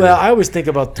here. Well, I always think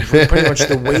about pretty much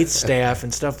the wait staff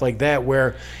and stuff like that,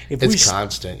 where it's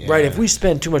constant. Yeah. Right. If we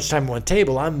spend too much time at one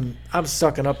table, I'm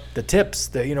sucking up the tips.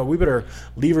 That we better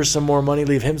leave her some more money,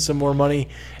 leave him some more money,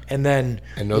 and then.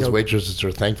 And those waitresses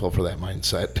are thankful for that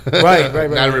mindset. Right.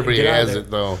 Not everybody has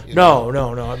it though. No.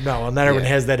 Not everyone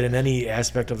has that in any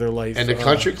aspect of their life. And the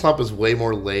country club is way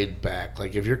more laid back.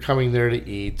 Like if you're coming there to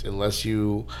eat, unless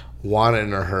you want it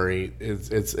in a hurry,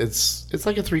 it's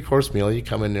like a 3-course meal. You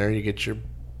come in there, you get your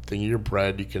thing, your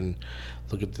bread, you can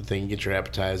look at the thing, get your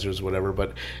appetizers, whatever.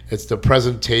 But it's the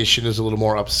presentation is a little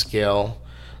more upscale.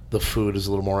 The food is a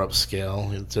little more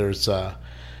upscale. It's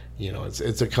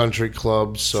a country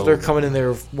club, so they're coming in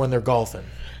there when they're golfing.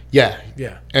 Yeah.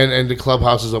 Yeah. And the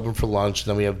clubhouse is open for lunch.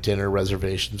 Then we have dinner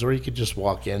reservations, or you could just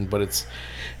walk in. But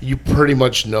you pretty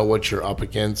much know what you're up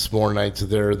against more nights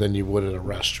there than you would at a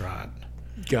restaurant.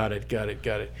 Got it.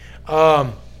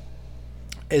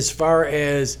 As far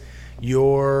as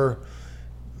your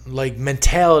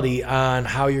mentality on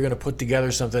how you're going to put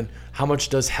together something, how much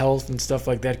does health and stuff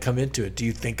like that come into it? Do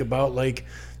you think about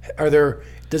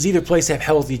does either place have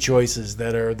healthy choices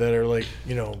that are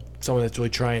someone that's really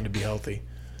trying to be healthy?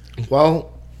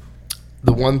 Well,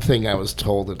 the one thing I was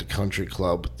told at the country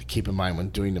club to keep in mind when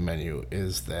doing the menu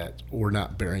is that we're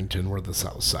not Barrington, we're the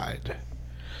South Side.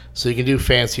 So you can do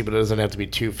fancy, but it doesn't have to be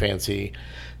too fancy.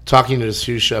 Talking to the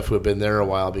sous chef who have been there a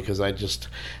while, because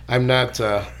I'm not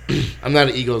an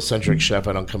egocentric chef.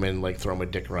 I don't come in throw my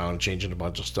dick around changing a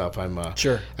bunch of stuff.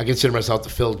 Sure. I consider myself the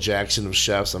Phil Jackson of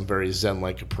chefs. I'm very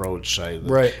Zen-like approach.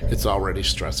 Right. It's already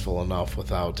stressful enough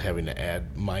without having to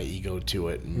add my ego to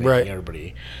it and making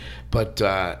everybody. But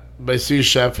my sous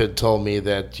chef had told me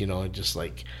that just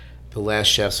the last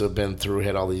chefs who have been through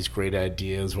had all these great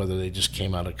ideas, whether they just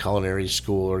came out of culinary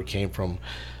school or came from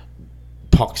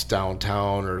Puck's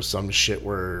downtown or some shit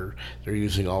where they're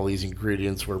using all these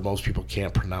ingredients where most people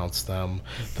can't pronounce them.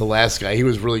 The last guy, he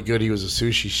was really good. He was a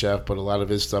sushi chef, but a lot of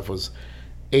his stuff was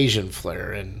Asian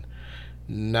flair, and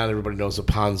not everybody knows what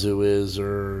ponzu is,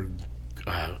 or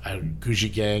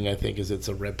gochujang, I think it's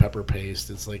a red pepper paste.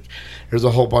 It's there's a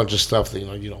whole bunch of stuff that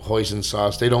hoisin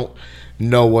sauce. They don't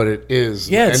know what it is.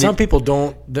 Yeah, and some people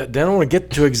don't. They don't want to get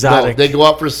too exotic. No, they go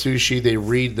out for sushi. They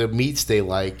read the meats they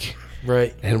like.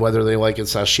 Right. And whether they like it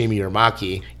sashimi or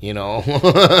maki,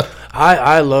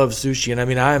 I love sushi, and I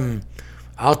mean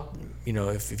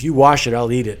if you wash it,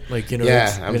 I'll eat it.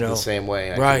 Yeah, I'm the same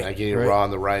way. I can eat it raw on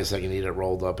the rice. I can eat it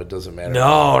rolled up. It doesn't matter.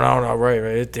 No,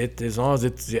 right. It as long as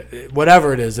it's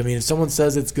whatever it is. I mean, if someone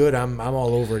says it's good, I'm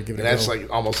all over it. Give it. And that's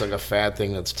almost like a fad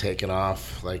thing that's taken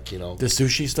off. The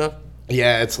sushi stuff.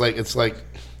 Yeah, it's like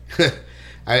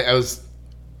I was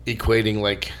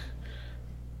equating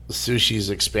sushi's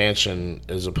expansion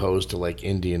as opposed to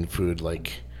Indian food.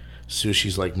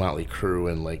 Sushi's like Motley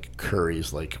Crue, and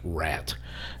curry's like Rat.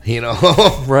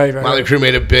 Right. Motley Crue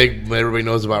made it big. Everybody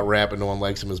knows about Rat, but no one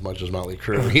likes him as much as Motley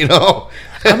Crue.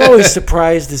 I'm always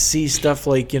surprised to see stuff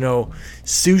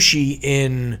sushi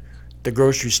in the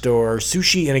grocery store or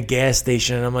sushi in a gas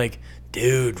station, and I'm like,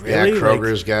 Dude, really? Yeah,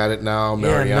 Kroger's got it now.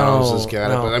 Mariano's has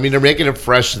got it. no. But I mean, they're making it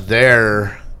fresh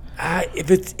there. If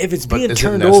it's But being is it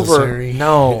turned over, necessary?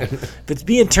 no. If it's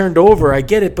being turned over, I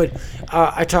get it. But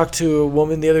I talked to a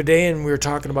woman the other day, and we were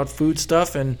talking about food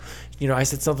stuff, and I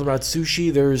said something about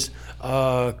sushi. There's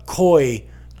Koi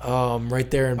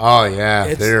right there. Oh yeah,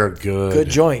 It's they're good. Good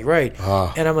joint, right?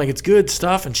 Oh. And I'm like, it's good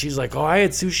stuff. And she's like, oh, I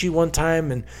had sushi one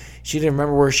time, and she didn't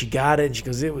remember where she got it. And she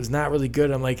goes, it was not really good.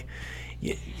 I'm like,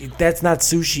 that's not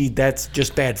sushi. That's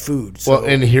just bad food. So, Well,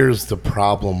 and here's the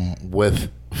problem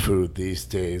with food these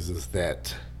days is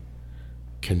that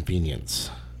convenience.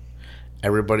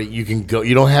 Everybody, you can go.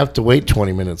 You don't have to wait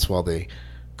 20 minutes while they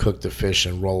cook the fish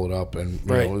and roll it up and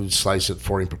Right. slice it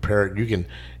for you and prepare it. You can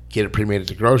get it pre-made at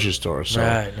the grocery store. So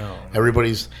Right, no.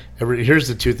 here's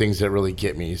the two things that really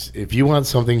get me. Is if you want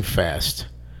something fast,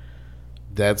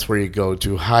 that's where you go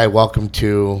to. Hi, welcome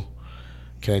to.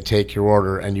 Can I take your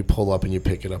order? And you pull up and you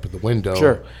pick it up at the window.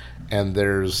 Sure. And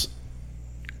there's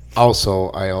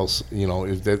also,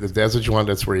 if that's what you want,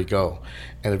 that's where you go.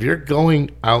 And if you're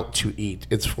going out to eat,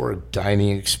 it's for a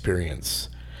dining experience.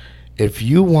 If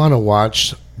you want to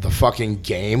watch the fucking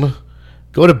game,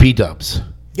 go to B-Dubs.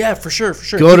 yeah, for sure.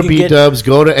 Go You to can get B-Dubs.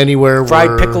 Go to anywhere fried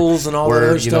where, pickles and all that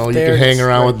other you stuff you there. can hang It's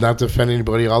around right. with, not to offend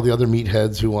anybody, all the other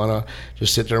meatheads who want to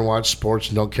just sit there and watch sports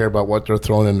and don't care about what they're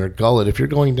throwing in their gullet. If you're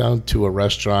going down to a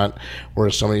restaurant where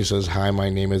somebody says, hi, my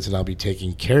name is, and I'll be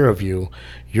taking care of you,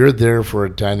 you're there for a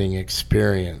dining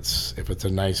experience. If it's a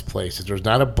nice place, if there's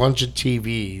not a bunch of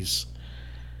TVs,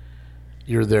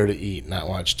 you're there to eat, not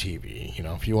watch TV.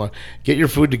 If you want, get your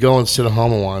food to go and sit at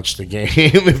home and watch the game.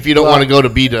 If you don't want to go to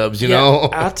B-Dubs, know.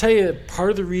 I'll tell you, part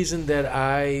of the reason that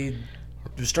I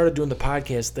started doing the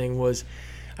podcast thing was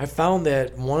I found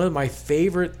that one of my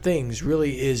favorite things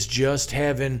really is just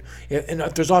having, and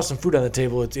if there's awesome food on the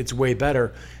table, it's way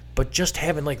better, but just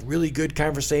having like really good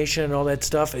conversation and all that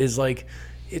stuff is like,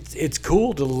 it's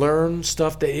cool to learn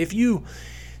stuff that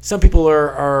some people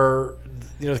are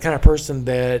the kind of person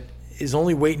that is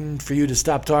only waiting for you to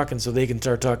stop talking so they can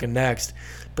start talking next.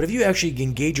 But if you actually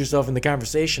engage yourself in the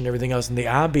conversation and everything else, and the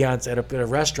ambiance at a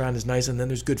restaurant is nice, and then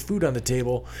there's good food on the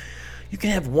table, you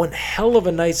can have one hell of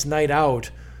a nice night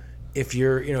out if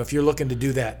you're looking to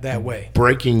do that way.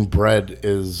 Breaking bread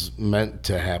is meant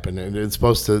to happen, and it's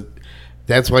supposed to.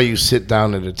 That's why you sit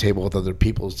down at a table with other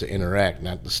people, is to interact,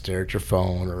 not to stare at your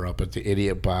phone or up at the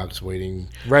idiot box waiting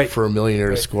for a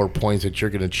millionaire to score points that you're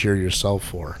going to cheer yourself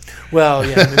for. Well,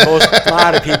 yeah, I mean, a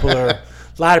lot of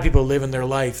people are living their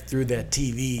life through that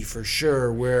TV for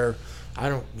sure. Where I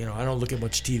don't look at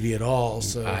much TV at all.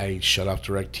 So I shut off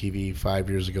DirecTV 5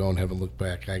 years ago and haven't looked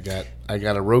back. I got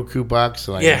a Roku box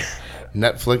and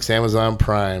Netflix, Amazon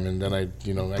Prime, and then I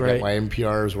got my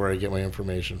NPRs where I get my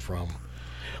information from.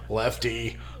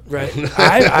 Lefty. Right.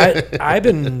 I've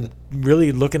been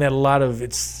really looking at a lot of,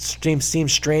 it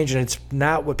seems strange, and it's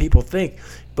not what people think,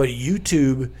 but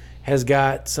YouTube has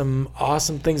got some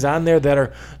awesome things on there that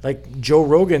are like Joe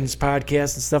Rogan's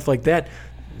podcast and stuff like that.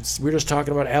 We were just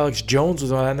talking about Alex Jones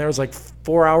was on there. It was like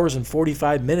 4 hours and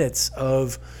 45 minutes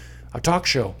of a talk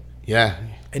show. Yeah.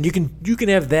 And you can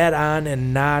have that on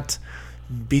and not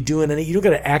be doing any. You don't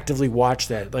got to actively watch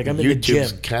that. Like I'm in the gym.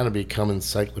 YouTube's kind of become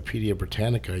Encyclopedia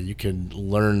Britannica. You can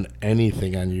learn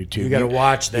anything on YouTube. You got to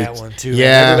watch that one too.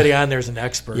 Yeah. Everybody on there is an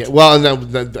expert. Yeah. Well,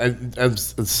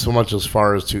 it's so much as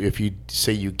far as to if you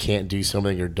say you can't do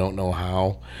something or don't know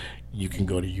how, you can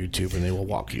go to YouTube and they will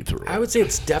walk you through it. I would say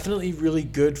it's definitely really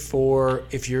good for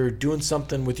if you're doing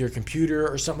something with your computer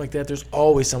or something like that. There's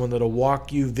always someone that'll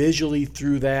walk you visually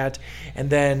through that, and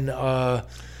then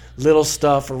little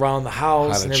stuff around the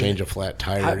house. How to change a flat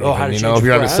tire. How to change if a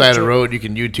you're on the flat- side of the road, you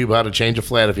can YouTube how to change a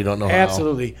flat if you don't know how.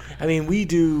 Absolutely. I mean, we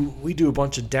do a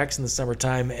bunch of decks in the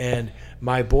summertime, and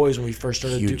my boys, when we first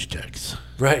started Huge decks.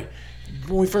 Right.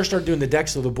 When we first started doing the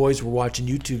decks, so the boys were watching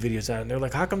YouTube videos on it, and they're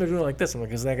like, how come they're doing it like this? I'm like,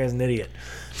 because that guy's an idiot.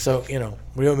 So, what do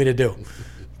you want me to do?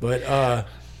 But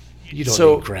you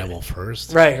don't need gravel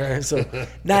first. Right. So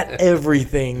not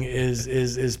everything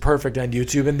is perfect on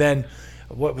YouTube. And then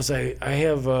what was I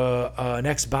have an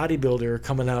ex-bodybuilder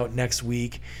coming out next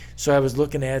week. So I was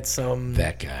looking at some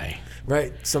stuff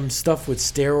with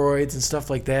steroids and stuff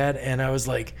like that, and I was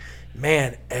like,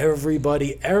 man, every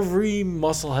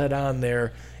musclehead on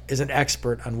there is an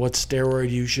expert on what steroid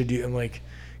you should do. I'm like,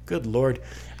 good Lord.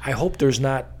 I hope there's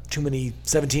not too many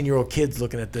 17-year-old kids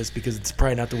looking at this, because it's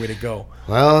probably not the way to go.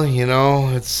 Well,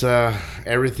 it's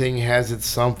everything has its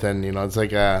something. It's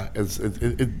like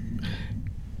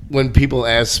when people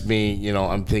ask me,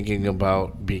 I'm thinking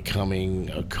about becoming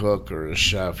a cook or a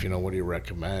chef, what do you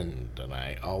recommend? And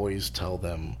I always tell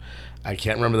them, I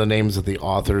can't remember the names of the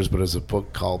authors, but there's a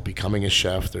book called Becoming a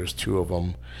Chef. There's 2 of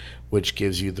them, which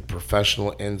gives you the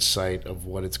professional insight of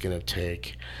what it's going to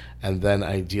take. And then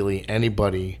ideally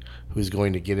anybody who's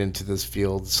going to get into this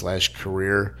field /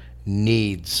 career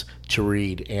needs to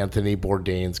read Anthony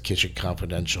Bourdain's Kitchen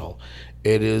Confidential.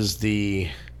 It is the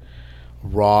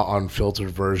raw,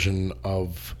 unfiltered version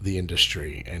of the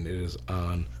industry, and it is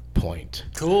on point.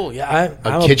 Cool. Yeah,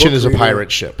 I'm a kitchen is a reader.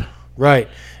 pirate ship. Right.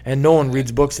 And no one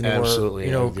reads books anymore.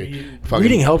 Absolutely.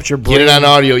 Reading helps your brain. Get it on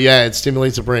audio. Yeah, it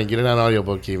stimulates the brain. Get it on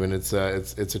audiobook even. It's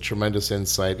a tremendous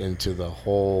insight into the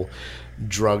whole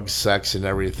drug, sex, and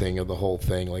everything of the whole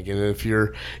thing. Like, and if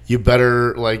you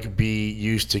better be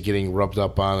used to getting rubbed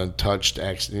up on and touched.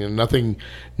 Actually, nothing,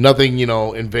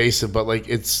 invasive. But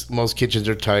it's most kitchens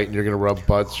are tight, and you're gonna rub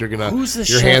butts. Your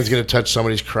chef? hand's gonna touch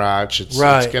somebody's crotch. It's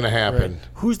gonna happen. Right.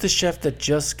 Who's the chef that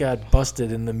just got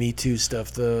busted in the Me Too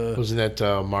stuff? Wasn't that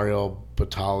Mario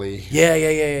Batali? Yeah.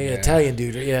 Italian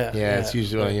dude. Yeah. It's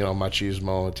usually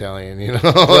machismo Italian.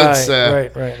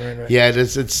 Right. Yeah,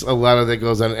 it's a lot of that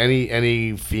goes on.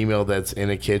 Any female that's in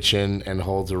a kitchen and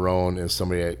holds her own is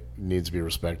somebody that needs to be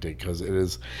respected, because it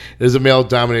is a male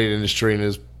dominated industry and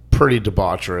is pretty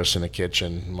debaucherous in a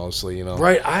kitchen mostly.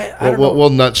 Right. I don't know. We'll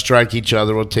nut strike each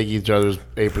other. We'll take each other's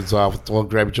aprons off. We'll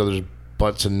grab each other's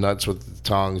butts and nuts with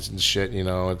tongs and shit.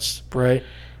 It's right.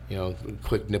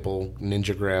 Quick nipple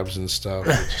ninja grabs and stuff.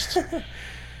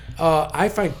 I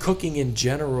find cooking in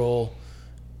general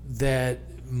that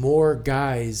more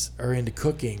guys are into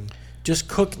cooking. Just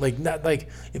cook, not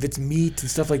if it's meat and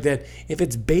stuff like that. If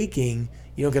it's baking,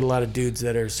 you don't get a lot of dudes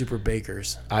that are super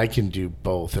bakers. I can do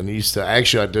both, and I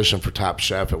actually auditioned for Top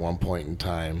Chef at one point in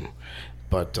time,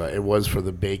 but it was for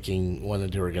the baking one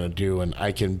that they were going to do, and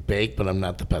I can bake, but I'm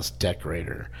not the best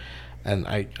decorator. And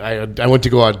I went to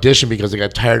go audition because I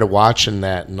got tired of watching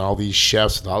that and all these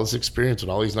chefs with all this experience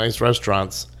and all these nice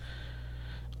restaurants.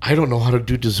 I don't know how to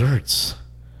do desserts.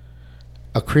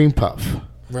 A cream puff.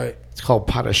 Right. It's called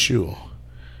pot au choux.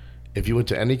 If you went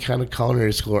to any kind of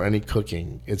culinary school or any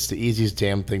cooking, it's the easiest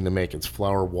damn thing to make. It's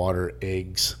flour, water,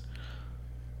 eggs,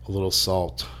 a little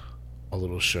salt, a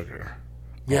little sugar.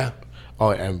 Yeah.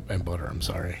 And butter. I'm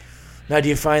sorry. Now, do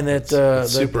you find that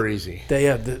it's super easy?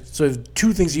 So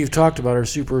 2 things you've talked about are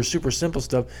super simple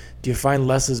stuff. Do you find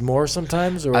less is more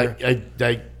sometimes? Or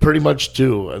I pretty much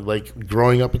do. Like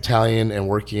growing up Italian and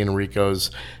working in Rico's,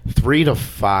 3 to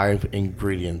 5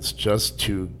 ingredients just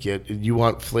to get. You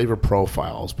want flavor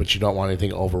profiles, but you don't want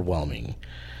anything overwhelming.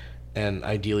 And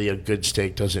ideally, a good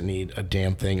steak doesn't need a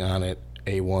damn thing on it.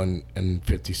 A1 and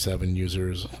 57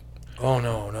 users. Oh,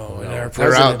 no. And our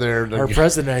they're out there. Our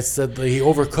president, I said that he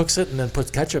overcooks it and then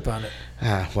puts ketchup on it.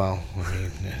 Well,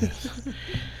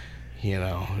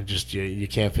 you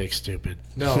can't fix stupid.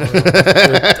 No.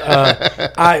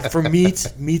 For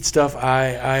meat stuff,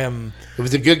 I am. If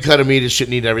it's a good cut of meat, it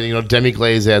shouldn't need everything.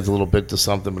 Demi-glaze adds a little bit to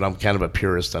something, but I'm kind of a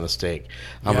purist on a steak.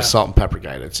 I'm a salt and pepper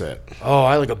guy. That's it. Oh,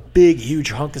 I like a big, huge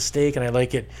hunk of steak, and I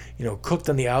like it, cooked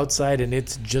on the outside, and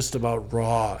it's just about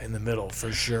raw in the middle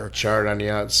for sure. Charred on the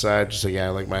outside. I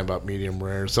like mine about medium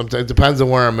rare. Sometimes it depends on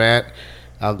where I'm at.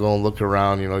 I'll go and look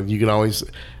around. You can always.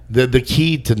 The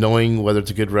key to knowing whether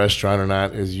it's a good restaurant or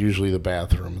not is usually the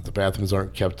bathroom. If the bathrooms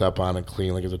aren't kept up on and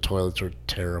clean, like if the toilets are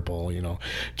terrible,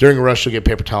 During a rush, you'll get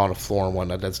paper towel on the floor and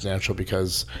whatnot. That's natural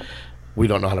because we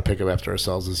don't know how to pick up after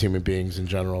ourselves as human beings in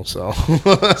general. So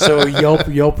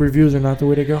Yelp reviews are not the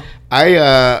way to go?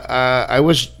 I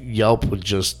wish Yelp would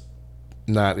just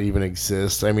not even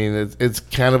exist. I mean, it's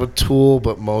kind of a tool,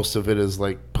 but most of it is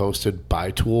posted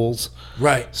by tools.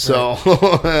 Right. So,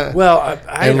 right. Well,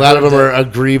 and a lot of them are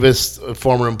grievous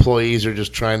former employees are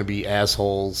just trying to be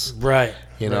assholes. Right.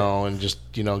 And just,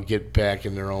 get back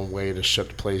in their own way to shut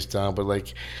the place down.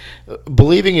 But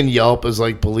believing in Yelp is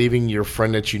like believing your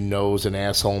friend that you know is an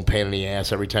asshole and pain in the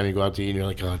ass every time you go out to eat and you're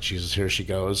like, oh, Jesus, here she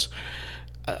goes.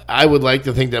 I would like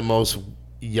to think that most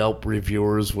Yelp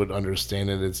reviewers would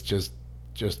understand it. It's just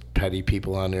petty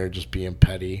people on there just being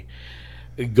petty.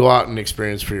 Go out and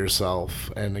experience for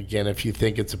yourself. And again, if you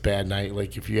think it's a bad night,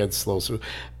 if you had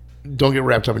don't get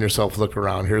wrapped up in yourself. Look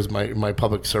around. Here's my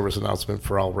public service announcement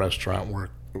for all restaurant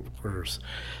workers.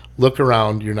 Look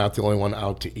around. You're not the only one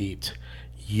out to eat.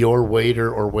 Your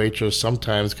waiter or waitress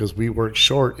sometimes, because we work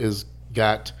short, is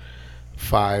got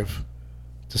 5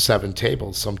 to 7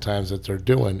 tables sometimes that they're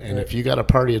doing. And if you got a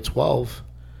party of 12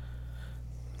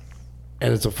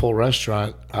 and it's a full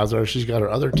restaurant, odds are she's got her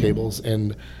other tables.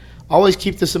 And always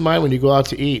keep this in mind when you go out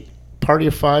to eat. Party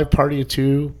of 5, party of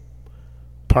 2,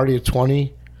 party of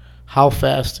 20. how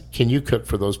fast can you cook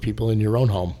for those people in your own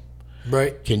home?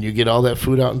 Right. Can you get all that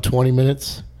food out in 20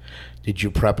 minutes? Did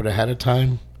you prep it ahead of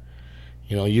time?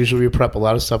 Usually we prep a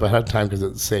lot of stuff ahead of time because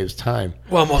it saves time.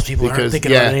 Well, most people aren't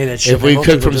thinking about any of that shit. If we Most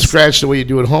cook people from scratch the way you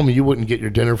do at home, you wouldn't get your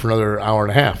dinner for another hour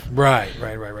and a half. Right.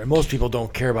 Most people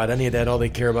don't care about any of that. All they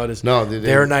care about is No,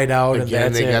 their night out, and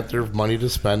again, that's they it. got their money to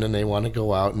spend and they want to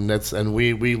go out, and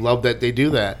we love that they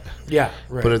do that. Yeah,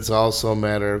 right. But it's also a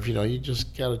matter of you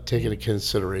just got to take into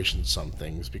consideration some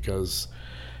things because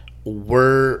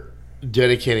we're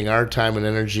dedicating our time and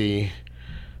energy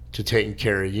to taking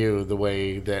care of you the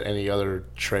way that any other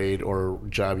trade or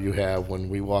job you have. When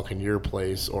we walk in your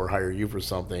place or hire you for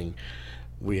something,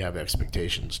 we have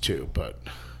expectations too. But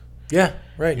yeah,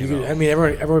 right.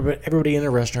 Everybody in a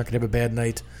restaurant can have a bad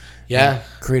night. Yeah,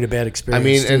 create a bad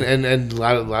experience. I mean, and a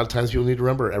lot of times people need to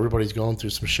remember everybody's going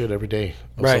through some shit every day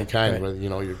of some kind. Right.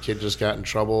 Whether your kid just got in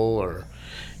trouble, or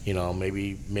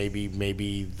maybe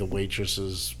the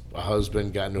waitress's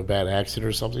husband got into a bad accident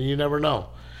or something. You never know.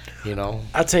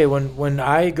 I'll tell you, when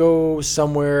I go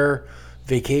somewhere,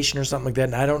 vacation or something like that,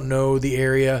 and I don't know the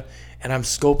area, and I'm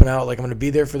scoping out, like I'm going to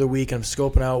be there for the week, and I'm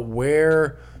scoping out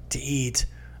where to eat,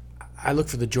 I look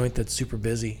for the joint that's super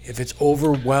busy. If it's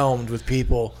overwhelmed with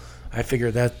people, I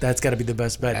figure that's got to be the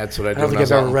best bet. That's what I do. I don't think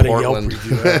I've ever read a Yelp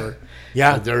review ever.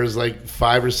 Yeah. There's like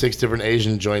 5 or 6 different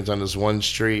Asian joints on this one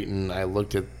street, and I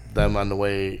looked at them on the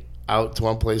way out to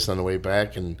one place, on the way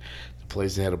back, and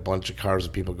place that had a bunch of cars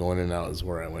of people going in and out is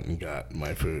where I went and got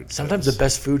my food. Sometimes the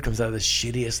best food comes out of the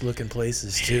shittiest looking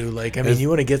places too. Like, I mean, you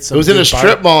want to get some. It was in a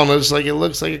strip mall, and it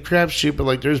looks like a crapshoot, but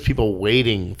like there's people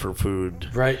waiting for food,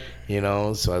 right?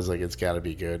 So I was like, it's got to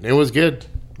be good. And it was good.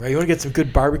 Right, you want to get some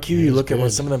good barbecue. You look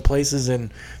at some of them places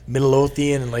in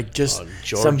Midlothian and like just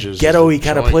some ghetto-y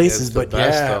kind of places, but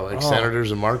though. Like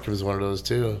Senators and Markham is one of those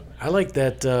too. I like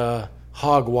that.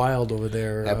 Hog Wild over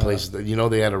there. That place, they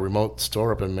had a remote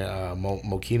store up in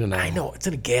Mokina now. I know. It's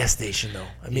in a gas station, though.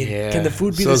 I mean, can the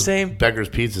food be the same? Becker's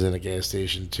Pizza's in a gas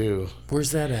station, too.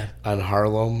 Where's that at? On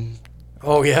Harlem.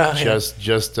 Oh, yeah.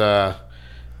 Just north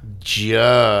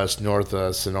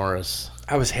of Sonoras.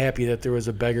 I was happy that there was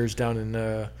a Becker's down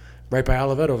in right by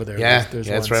Olivet over there. Yeah, there's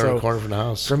that's right around the corner from the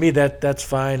house. For me, that's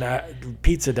fine.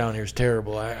 Pizza down here is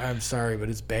terrible. I'm sorry, but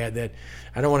it's bad. That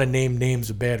I don't want to name names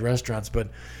of bad restaurants, but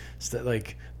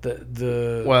like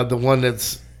the one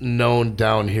that's known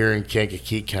down here in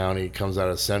Kankakee County comes out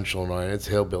of Central Illinois. It's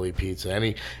hillbilly pizza.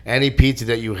 Any pizza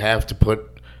that you have to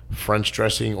put French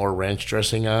dressing or ranch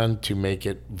dressing on to make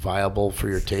it viable for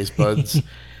your taste buds,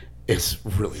 it's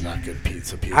really not good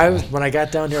pizza. When I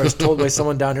got down here, I was told by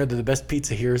someone down here that the best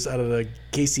pizza here is out of the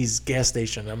Casey's gas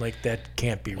station. I'm like, that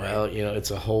can't be right. Well,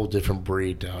 it's a whole different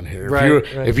breed down here. Right,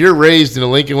 if you're raised in the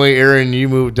Lincoln Way area and you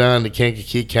move down to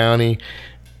Kankakee County,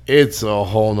 it's a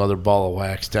whole nother ball of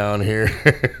wax down here.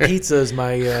 Pizza is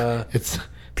my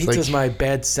my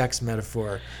bad sex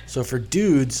metaphor. So for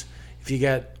dudes, if you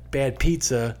got bad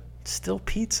pizza, it's still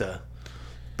pizza.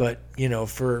 But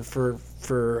for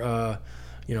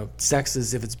sex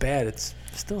is, if it's bad, it's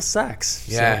still sex.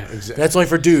 Yeah, so exactly. That's only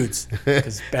for dudes,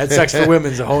 because bad sex for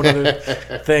women is a whole other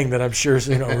thing that I'm sure is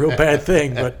a real bad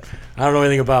thing, but I don't know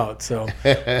anything about. So,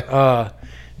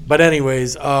 but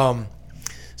anyways.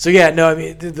 So yeah, no, I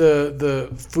mean the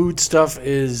food stuff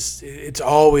it's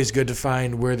always good to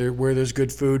find where there's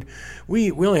good food.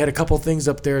 We only had a couple things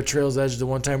up there at Trail's Edge the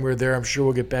one time we were there. I'm sure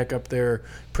we'll get back up there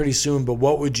pretty soon. But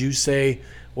what would you say?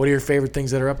 What are your favorite things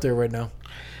that are up there right now?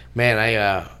 Man,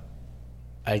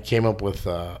 I came up with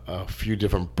a few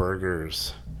different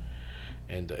burgers,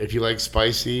 and if you like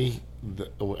spicy,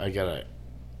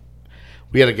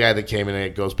 we had a guy that came in and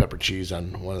had ghost pepper cheese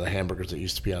on one of the hamburgers that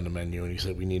used to be on the menu, and he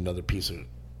said we need another piece of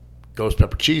ghost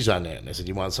pepper cheese on that. And I said,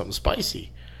 you want something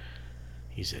spicy?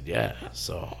 He said, yeah.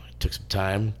 So I took some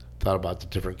time, thought about the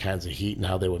different kinds of heat and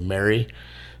how they would marry.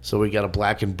 So we got a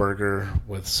blackened burger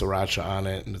with sriracha on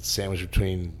it, and it's sandwiched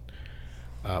between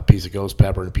a piece of ghost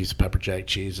pepper and a piece of pepper jack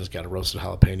cheese. It's got a roasted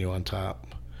jalapeno on top.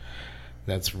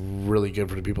 That's really good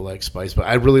for the people that like spice. But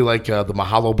I really like the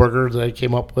Mahalo burger that I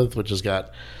came up with, which has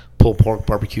got pulled pork,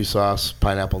 barbecue sauce,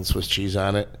 pineapple, and Swiss cheese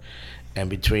on it. And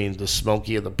between the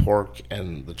smoky of the pork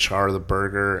and the char of the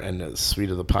burger and the sweet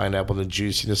of the pineapple and the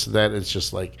juiciness of that, it's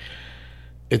just like,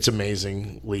 it's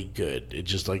amazingly good. It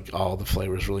just like all the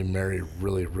flavors really marry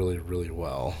really, really, really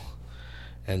well.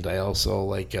 And I also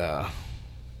like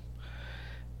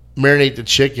marinate the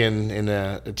chicken in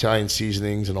Italian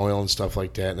seasonings and oil and stuff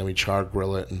like that. And then we char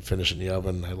grill it and finish it in the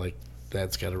oven. I like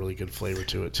that's got a really good flavor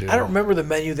to it too. I don't remember the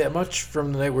menu that much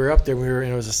from the night we were up there.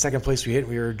 It was the second place we hit.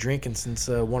 We were drinking since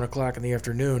 1:00 in the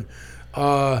afternoon.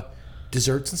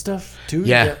 Desserts and stuff too.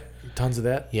 Yeah, Tons of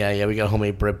that. Yeah. We got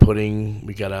homemade bread pudding.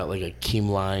 We got like a key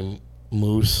lime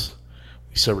mousse.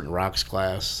 We serve it in rocks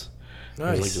glass. Nice.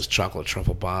 There's like this chocolate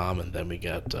truffle bomb, and then we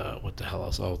got what the hell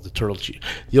else? Oh,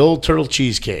 the old turtle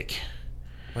cheesecake.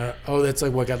 That's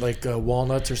like what got like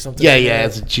walnuts or something. Yeah, like yeah. that?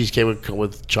 It's a cheesecake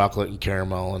with chocolate and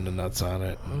caramel and the nuts on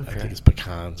it. Okay. I think it's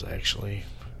pecans actually.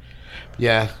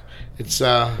 Yeah, it's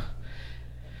a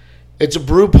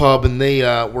brew pub, and they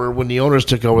were when the owners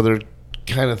took over, they're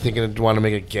kind of thinking to want to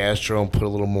make a gastro and put a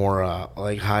little more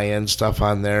like high end stuff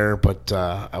on there. But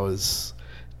I was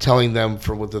telling them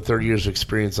with the 30 years of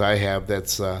experience I have,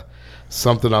 that's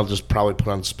something I'll just probably put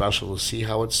on special to see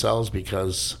how it sells,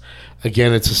 because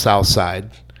again, it's the South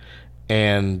Side,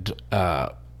 and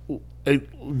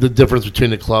the difference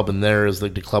between the club and there is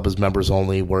like the club is members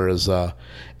only, whereas at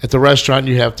the restaurant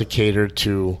you have to cater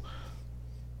to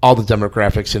all the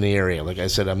demographics in the area. Like I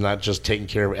said, I'm not just taking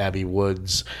care of Abbey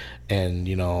Woods and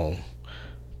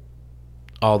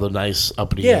all the nice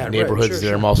uppity neighborhoods right, there.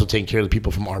 sure. I'm also taking care of the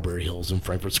people from Arbury Hills and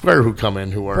Frankfurt Square who come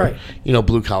in, who are Right.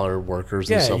 blue collar workers.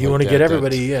 And Yeah, stuff you like want to that. get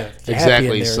everybody happy in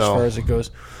exactly. there So as far as it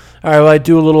goes. All right, well, I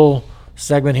do a little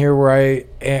segment here where I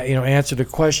answer the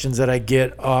questions that I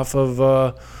get off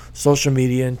of social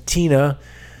media. And Tina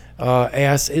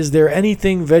asks, is there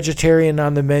anything vegetarian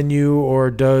on the menu,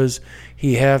 or does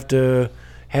he have to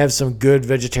have some good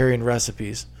vegetarian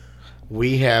recipes?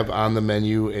 we have on the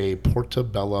menu a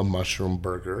portobello mushroom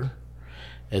burger.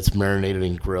 It's marinated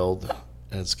and grilled,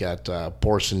 and it's got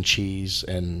Boursin cheese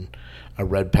and a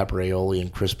red pepper aioli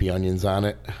and crispy onions on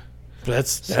it.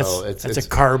 That's it's a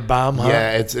carb bomb, huh?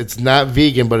 Yeah, it's not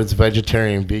vegan, but it's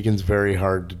vegetarian. Vegan's very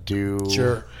hard to do.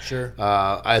 Sure.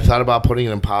 I thought about putting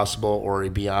an Impossible or a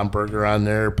Beyond Burger on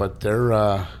there, but they're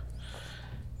a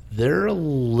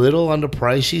little on the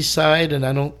pricey side, and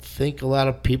I don't think a lot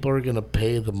of people are going to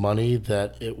pay the money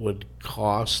that it would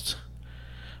cost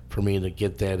for me to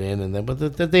get that in. And then, but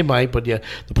they might. But yeah,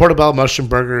 the portobello mushroom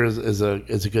burger is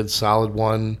a good solid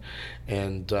one,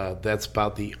 and that's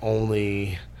about the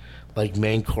only like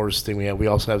main course thing we have. We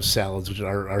also have salads, which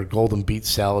our golden beet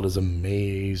salad is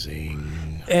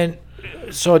amazing. And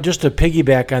so just to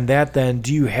piggyback on that, then,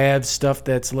 do you have stuff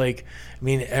that's like, I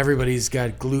mean, everybody's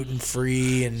got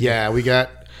gluten-free and Yeah, we got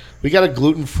a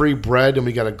gluten-free bread, and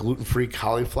we got a gluten-free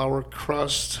cauliflower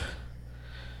crust,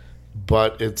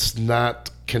 but it's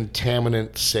not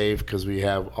contaminant safe because we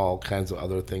have all kinds of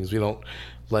other things. We don't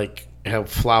like have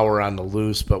flour on the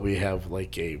loose, but we have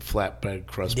like a flatbread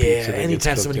crust pizza.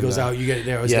 Anytime somebody goes out, you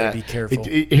always got to be careful.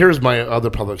 Here's my other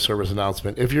public service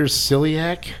announcement. If you're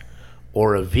celiac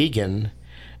or a vegan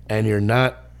and you're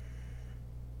not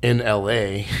in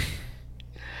LA,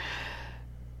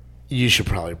 you should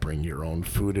probably bring your own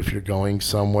food if you're going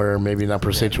somewhere. Maybe not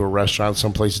per se to a restaurant.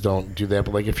 Some places don't do that.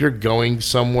 But like if you're going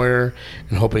somewhere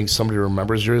and hoping somebody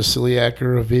remembers you're a celiac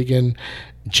or a vegan,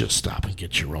 just stop and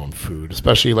get your own food.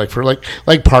 Especially like for like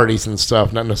parties and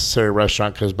stuff. Not necessarily a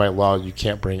restaurant, because by law you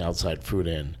can't bring outside food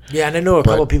in. Yeah, and I know a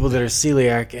couple of people that are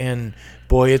celiac, and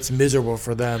boy, it's miserable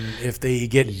for them if they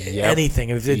get anything.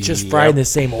 If it's just fried in the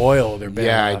same oil, they're bad.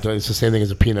 Yeah, it's the same thing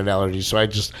as a peanut allergy. So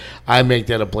I make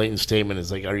that a blatant statement. It's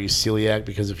like, are you celiac?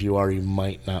 Because if you are, you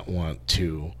might not want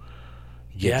to.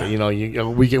 We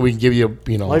can give you.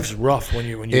 Life's rough when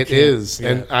you. It is,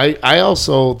 and I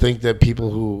also think that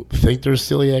people who think they're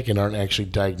celiac and aren't actually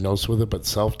diagnosed with it, but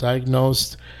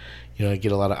self-diagnosed, get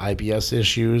a lot of IBS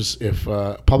issues. If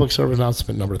public service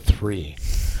announcement number 3,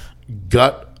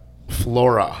 gut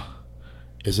flora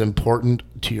is important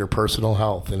to your personal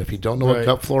health. And if you don't know what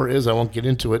gut flora is, I won't get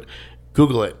into it.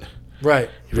 Google it.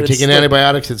 Right. If you're taking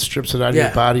antibiotics, it strips it out of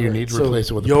your body. You need to replace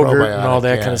it with a probiotic. Yogurt and all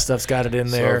that kind of stuff's got it in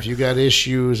there. So if you got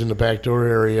issues in the back door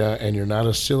area and you're not a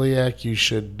celiac, you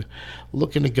should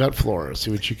look into gut flora, see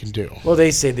what you can do. Well,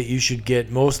 they say that you should get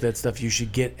most of that stuff. You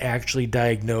should get actually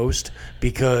diagnosed,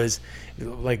 because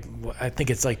like I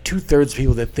think it's like 2/3 of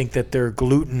people that think that they're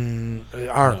gluten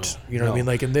aren't. What I mean?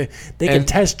 Like, and they can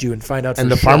test you and find out.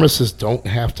 And the pharmacists don't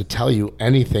have to tell you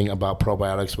anything about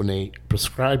probiotics when they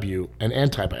prescribe you an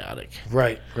antibiotic.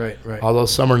 Right. Although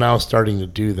some are now starting to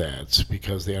do that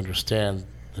because they understand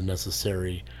the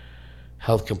necessary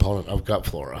health component of gut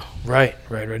flora. Right.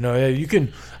 No, yeah, you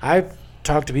can. I've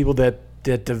talked to people that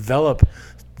develop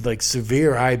like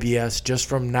severe IBS just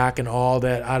from knocking all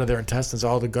that out of their intestines.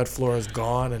 All the gut flora is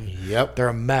gone, and they're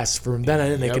a mess. From then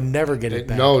on, they can never get it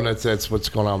back. No, that's what's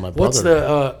going on with my brother. What's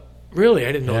the really?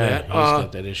 I didn't know that. He's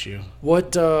got that issue.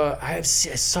 What I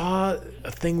saw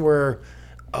a thing where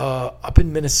up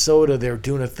in Minnesota they're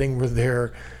doing a thing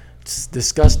where it's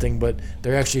disgusting, but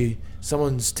they're actually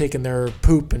someone's taking their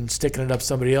poop and sticking it up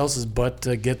somebody else's butt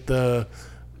to get the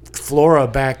flora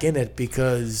back in it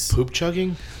because Poop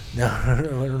chugging? no, I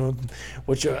don't know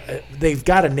they've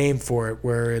got a name for it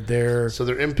where they're So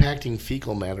they're impacting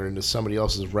fecal matter into somebody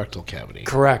else's rectal cavity.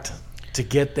 correct to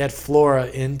get that flora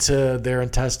into their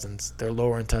intestines, their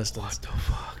lower intestines. What the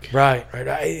fuck? Right.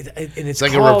 And It's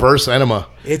like a reverse enema.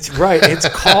 It's right. It's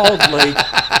called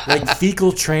like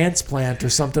fecal transplant or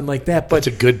something like that. But It's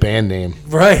a good band name.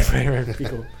 right.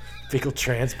 Fecal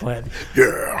transplant.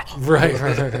 Yeah. Right.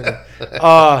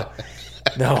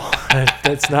 No,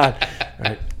 that's not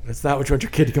right. That's not what you want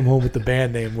your kid to come home with the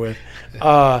band name with.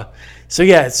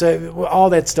 So all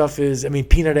that stuff is. I mean,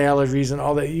 peanut allergies and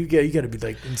all that. You got to be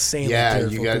like insanely Yeah,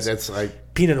 careful. you got 'cause that's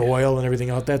like peanut oil and everything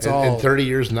else. That's all. in 30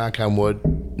 years, knock on wood,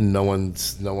 no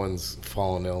one's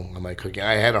fallen ill on my cooking.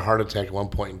 I had a heart attack at one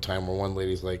point in time where one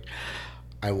lady's like,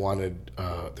 I wanted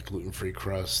the gluten-free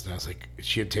crust, and I was like,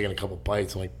 she had taken a couple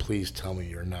bites. I'm like, please tell me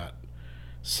you're not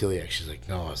celiac. She's like,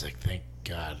 no. I was like, thank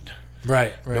God.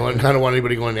 Right. No, I don't want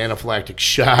anybody going into anaphylactic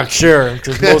shock. Sure,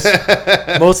 because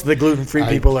most of the gluten-free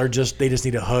people are they just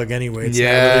need a hug anyway. It's not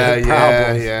really a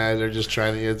problem. Yeah. They're just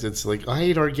trying to. It's like I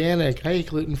eat organic, I eat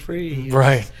gluten-free.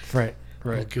 Right.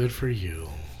 Well, good for you.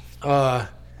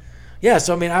 Yeah.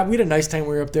 So I mean, we had a nice time.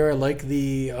 We were up there. I like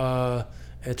the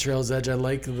at Trail's Edge. I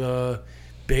like the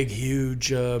big, huge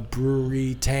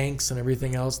brewery tanks and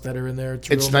everything else that are in there. It's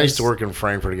real nice to work in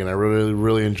Frankfurt again. I really,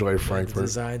 really enjoy Frankfurt.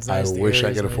 design's I nice, the wish I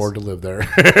area's could nice. afford to live there.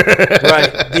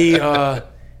 Right.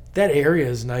 That area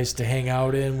is nice to hang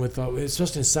out in with,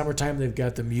 especially in summertime. They've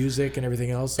got the music and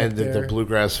everything else. And up the there.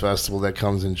 Bluegrass Festival that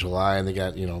comes in July, and they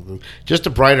got just a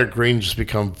brighter green, just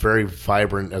become very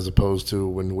vibrant as opposed to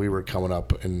when we were coming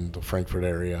up in the Frankfurt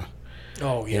area.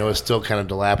 Oh yeah. It's still kind of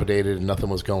dilapidated, and nothing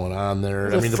was going on there.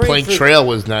 The I mean, the Plank Frankfurt- Trail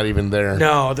was not even there.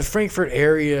 No, the Frankfurt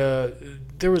area,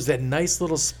 there was that nice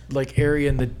little area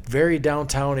in the very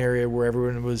downtown area where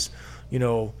everyone was,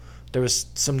 there was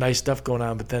some nice stuff going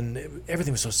on, but then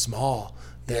everything was so small.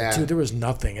 Yeah. Too, there was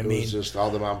nothing. I It mean, was just all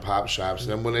the mom and pop shops.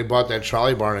 And then when they bought that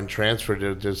trolley barn and transferred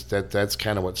it, that's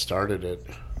kind of what started it.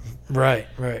 right.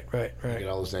 You get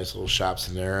all those nice little shops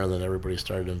in there, and then everybody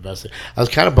started investing. I was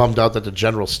kind of bummed out that the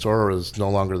general store is no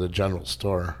longer the general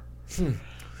store.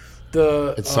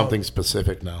 It's something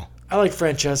specific now. I like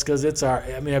Francesca's. It's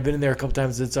I mean, I've been in there a couple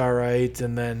times. It's all right.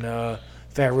 And then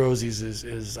Fat Rosie's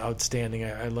is outstanding.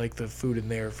 I like the food in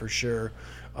there for sure.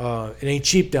 It ain't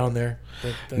cheap down there.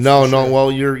 That's No. for sure.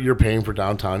 Well, you're paying for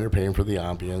downtown. You're paying for the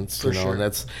ambience. For sure. And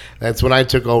that's when I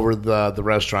took over the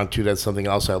restaurant too. That's something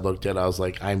else I looked at. I was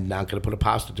like, I'm not going to put a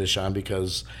pasta dish on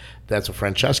because that's what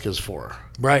Francesca's for.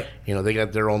 Right. They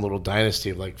got their own little dynasty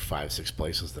of like 5-6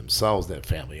 places themselves that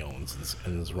family owns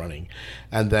and is running.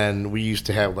 And then we used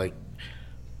to have like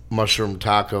mushroom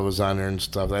tacos on there and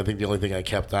stuff. I think the only thing I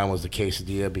kept on was the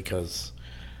quesadilla because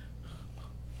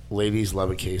ladies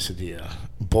love a quesadilla.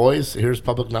 Boys, here's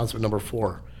public announcement number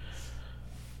 4.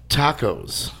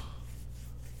 Tacos,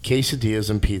 quesadillas,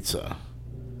 and pizza.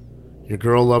 Your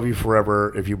girl will love you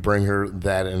forever if you bring her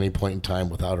that at any point in time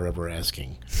without her ever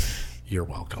asking. You're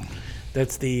welcome.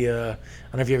 That's the I don't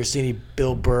know if you ever seen any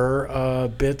Bill Burr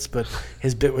bits, but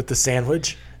his bit with the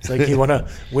sandwich. It's like you want to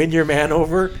win your man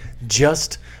over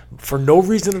just for no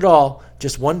reason at all.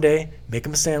 Just one day, make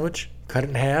him a sandwich, cut it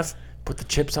in half, put the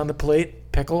chips on the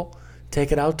plate, pickle,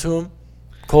 take it out to him,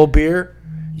 cold beer.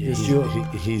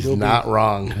 He's not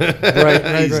wrong.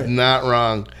 Right. He's not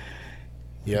wrong.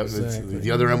 Yep, Exactly. it's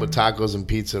the other end with tacos and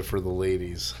pizza for the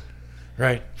ladies.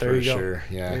 Right. There For you go. sure,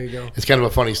 yeah. There you go. It's kind of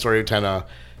a funny story. Every time a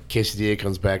quesadilla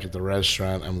comes back at the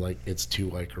restaurant, I'm like, it's 2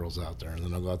 white girls out there. And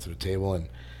then I'll go out to the table, and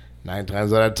 9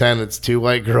 times out of 10, it's 2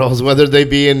 white girls, whether they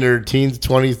be in their teens,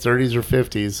 20s, 30s, or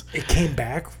 50s. It came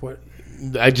back. What?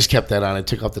 I just kept that on. I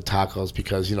took off the tacos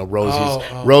because, Rosie's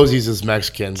Oh. Rosie's is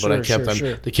Mexican, but I Sure, kept sure, on.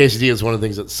 sure. The quesadilla is one of the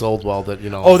things that sold well that,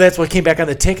 Oh, that's what came back on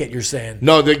the ticket. You're saying?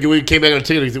 No, we came back on a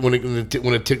ticket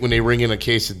when they ring in a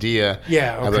quesadilla.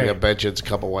 Yeah, I'm like, okay. I bet you it's a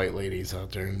couple white ladies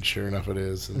out there, and sure enough, it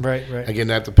is. And Right. again,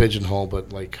 not the pigeonhole,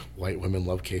 but like white women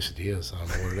love quesadillas. I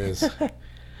don't know what it is.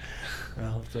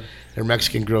 Well, They're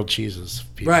Mexican grilled cheeses.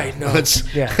 People. right. No. It's-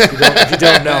 Yeah. If you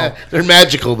don't know. They're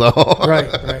magical though.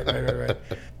 Right.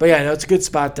 But yeah, no, it's a good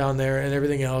spot down there and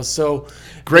everything else. So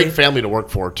Great family to work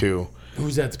for too.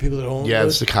 who's that? The people that own Yeah, it?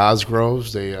 it's the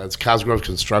Cosgroves. It's Cosgrove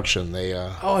Construction. They.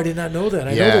 Oh, I did not know that.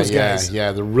 I know those guys.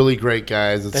 Yeah, they're really great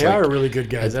guys. It's They like, are really good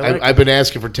guys. I like I've been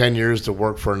asking for 10 years to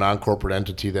work for a non-corporate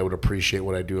entity that would appreciate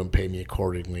what I do and pay me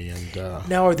accordingly. And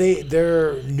Now,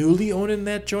 they're newly owning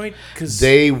that joint? Cause,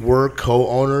 they were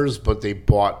co-owners, but they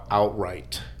bought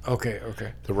outright Okay.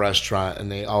 the restaurant,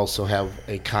 and they also have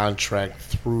a contract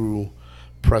through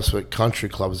Prestwick Country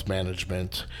Club's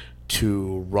management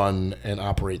to run and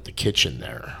operate the kitchen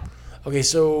there. Okay,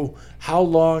 so how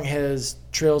long has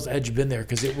Trails Edge been there?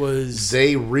 Because it was...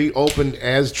 They reopened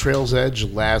as Trails Edge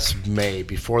last May.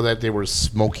 Before that, they were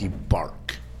Smoky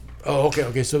Bark. Oh,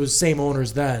 okay. So it was same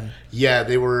owners then. Yeah,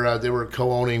 they were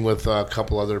co-owning with a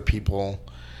couple other people,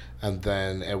 and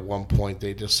then at one point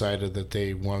they decided that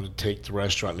they wanted to take the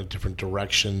restaurant in a different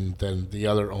direction than the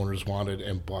other owners wanted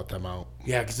and bought them out.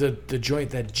 Yeah, because the joint,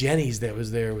 that Jenny's that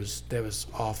was there, was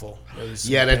awful. It was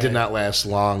Yeah, that bad. did not last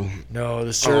long. No,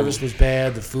 the service was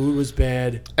bad. The food was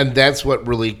bad. And that's what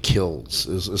really kills,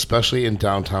 is especially in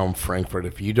downtown Frankfurt.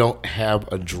 If you don't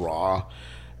have a draw,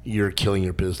 you're killing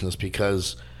your business,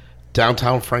 because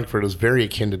downtown Frankfurt is very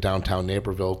akin to downtown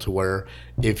Naperville, to where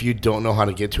if you don't know how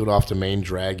to get to it off the main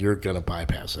drag, you're going to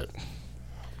bypass it.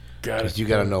 Because you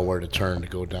got to know where to turn to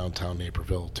go downtown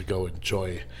Naperville to go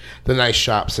enjoy the nice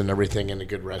shops and everything and the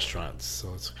good restaurants.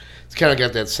 So it's kind of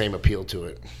got that same appeal to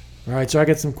it. All right, so I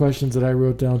got some questions that I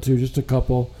wrote down too, just a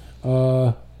couple.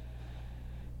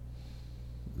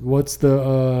 What's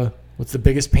the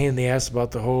biggest pain in the ass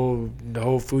about the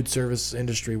whole food service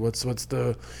industry? What's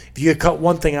the, if you could cut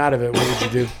one thing out of it, what would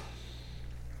you do?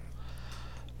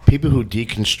 People who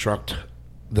deconstruct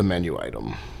the menu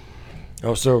item.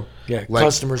 Oh, so yeah, Like,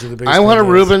 customers are the biggest. I want a pain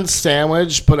in the ass. Reuben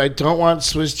sandwich, but I don't want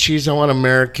Swiss cheese. I want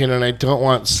American, and I don't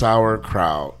want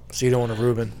sauerkraut. So you don't want a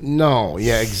Reuben. No,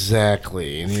 yeah,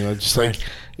 exactly. And just like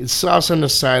it's sauce on the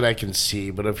side, I can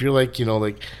see. But if you're like,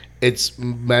 like it's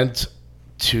meant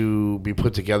to be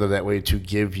put together that way to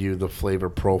give you the flavor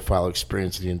profile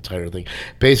experience of the entire thing.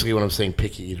 Basically, what I'm saying,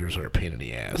 picky eaters are a pain in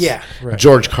the ass. Yeah, right.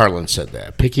 George Carlin said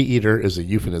that. Picky eater is a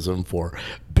euphemism for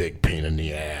big pain in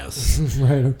the ass.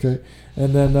 Right. Okay.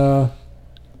 And then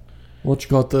what's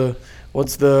the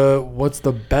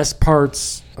best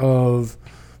parts of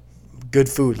good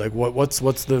food? Like what's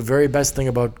the very best thing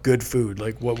about good food?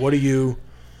 Like what do you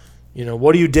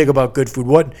what do you dig about good food?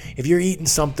 What if you're eating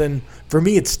something? For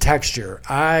me, it's texture.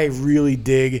 I really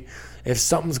dig if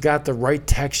something's got the right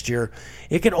texture.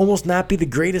 It can almost not be the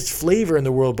greatest flavor in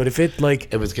the world, but if it's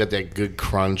got that good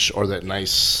crunch or that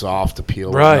nice soft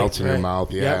appeal right, that melts in your mouth,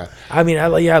 yeah. Yep. I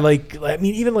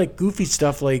mean, even like goofy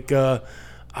stuff like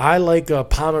I like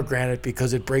pomegranate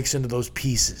because it breaks into those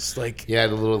pieces. Like the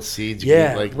little seeds.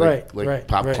 Yeah, like right,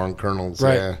 popcorn kernels.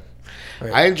 Right. Yeah.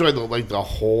 Right. I enjoy the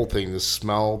whole thing, the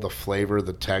smell, the flavor,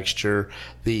 the texture,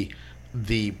 the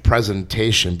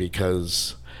presentation,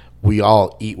 because we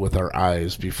all eat with our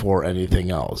eyes before anything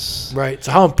else. Right.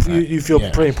 So how you feel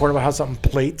pretty important about how something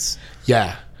plates?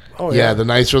 Yeah. Oh, yeah. The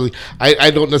nice really. I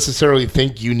don't necessarily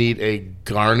think you need a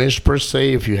garnish per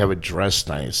se if you have it dressed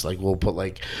nice. Like we'll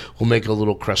make a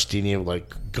little crostini of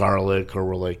like garlic, or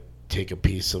we'll take a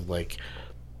piece of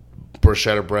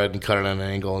bruschetta bread and cut it at an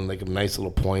angle and make a nice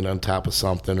little point on top of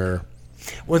something, or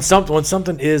when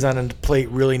something is on a plate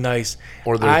really nice,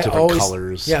 or there's different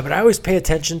colors. Yeah, but I always pay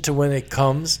attention to when it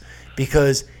comes,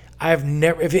 because I've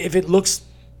never if it looks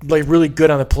like really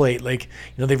good on the plate, like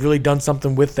they've really done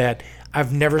something with that.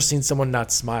 I've never seen someone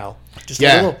not smile. Just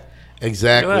a little.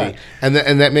 Exactly, and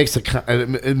that makes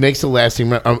it makes a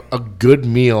lasting a good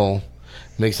meal.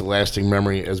 Makes a lasting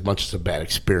memory as much as a bad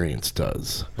experience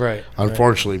does. Right.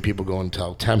 Unfortunately, people go and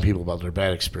tell 10 people about their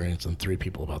bad experience and 3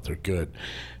 people about their good,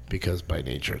 because by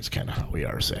nature it's kind of how we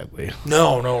are, sadly.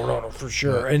 No, for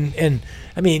sure. And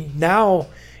I mean, now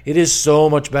it is so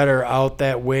much better out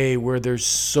that way, where there's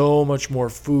so much more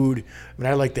food. I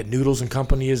mean, I like that Noodles and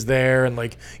Company is there,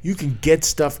 and you can get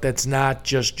stuff that's not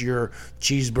just your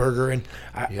cheeseburger. And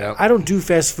I don't do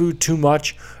fast food too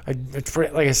much.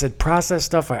 Like I said, processed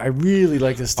stuff, I really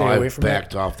like to stay away from. I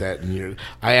backed off that in years.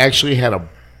 I actually had a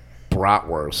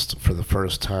bratwurst for the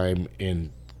first time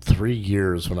in 3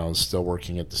 years when I was still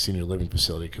working at the senior living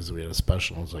facility, because we had a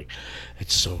special. I was like,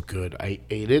 it's so good. I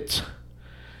ate it,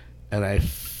 and I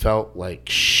felt like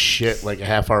shit. Like a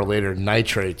half hour later,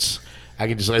 nitrates. I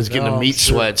was getting the meat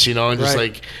sweats, and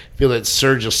just feel that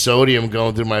surge of sodium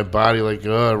going through my body,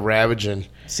 ravaging.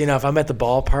 See, now if I'm at the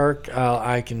ballpark,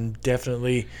 I can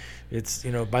definitely. It's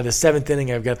by the 7th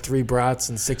inning, I've got 3 brats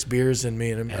and 6 beers in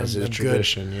me, and I'm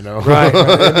tradition, good. Right.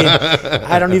 I mean,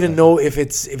 I don't even know if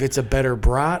it's a better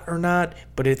brat or not,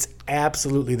 but it's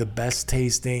absolutely the best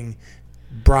tasting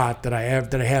brat that I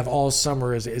have all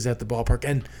summer is at the ballpark,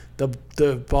 and the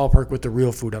ballpark with the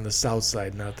real food on the south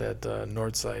side, not that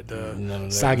north side,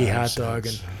 soggy hot dog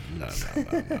and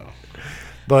no.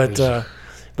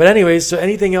 But anyways, so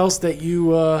anything else that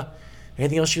you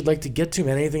anything else you'd like to get to,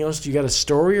 man? Anything else? You got a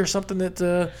story or something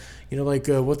that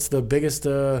what's the biggest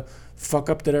fuck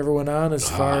up that ever went on as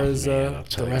far as the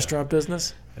restaurant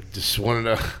business? I just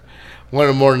wanted to. one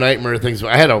of the more nightmare things.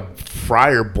 I had a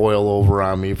fryer boil over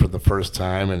on me for the first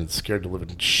time, and it scared the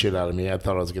living shit out of me. I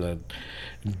thought I was gonna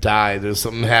die. There's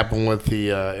something happened with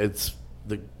it's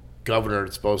the governor.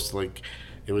 It's supposed to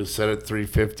it was set at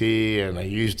 350, and I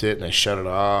used it and I shut it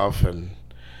off, and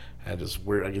I was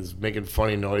making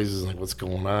funny noises like, what's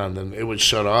going on? Then it would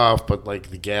shut off, but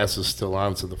the gas is still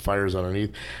on, so the fire's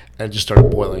underneath, and it just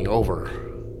started boiling over.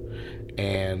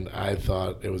 And I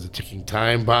thought it was a ticking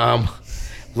time bomb.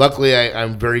 Luckily,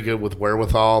 I'm very good with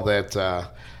wherewithal that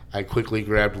I quickly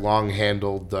grabbed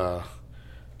long-handled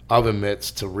oven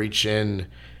mitts to reach in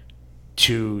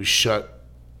to shut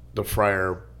the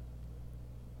fryer.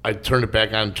 I turned it back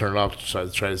on and turned it off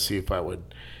to try to see if I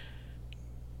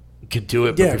could do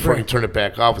it. But before I turned it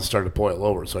back off, it started to boil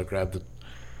over. So I grabbed the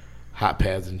hot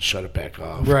pads and shut it back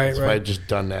off. Right, so right. If I had just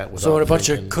done that without So when a bunch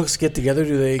of cooks get together,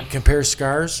 do they compare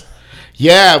scars?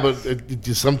 Yeah, but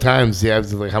sometimes you have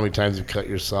to, how many times you cut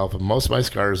yourself. And most of my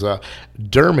scars,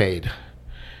 Dermaid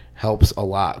helps a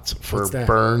lot for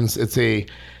burns. It's a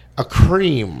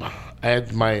cream. I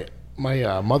had my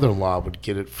mother-in-law would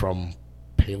get it from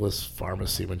Payless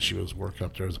Pharmacy when she was working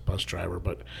up there as a bus driver.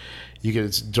 But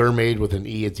it's Dermaid with an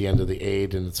E at the end of the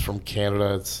aid, and it's from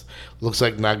Canada. It looks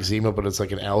like Noxzema, but it's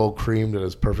like an aloe cream that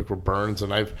is perfect for burns.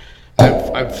 And I've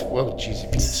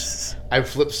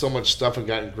flipped so much stuff and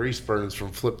gotten grease burns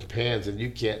from flipping pans, and you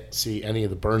can't see any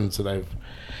of the burns that I've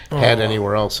had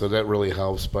anywhere else, so that really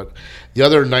helps. But the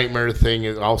other nightmare thing,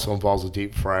 it also involves a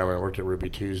deep fryer. When I worked at Ruby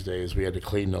Tuesdays, we had to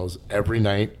clean those every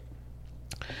night.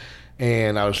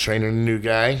 And I was training a new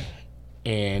guy,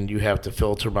 and you have to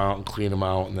filter them out and clean them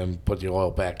out and then put the oil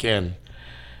back in.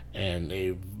 And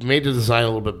they made the design a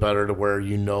little bit better to where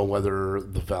you know whether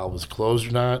the valve is closed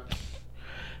or not.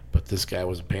 But this guy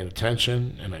wasn't paying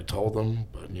attention, and I told him,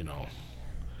 but, he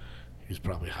was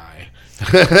probably high.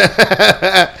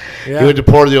 He went to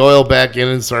pour the oil back in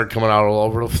and started coming out all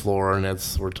over the floor, and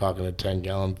we're talking a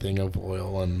 10-gallon thing of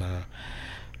oil, and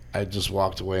I just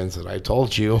walked away and said, I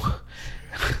told you.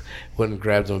 Went and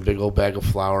grabbed him a big old bag of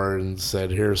flour and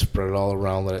said, here, spread it all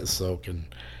around, let it soak, and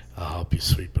I'll help you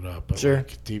sweep it up. But sure.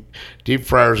 Deep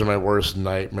fryers are my worst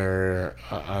nightmare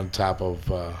on top of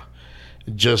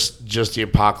just the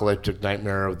apocalyptic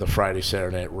nightmare of the Friday,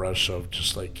 Saturday night rush of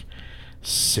just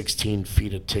 16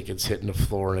 feet of tickets hitting the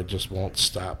floor, and it just won't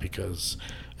stop because,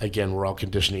 again, we're all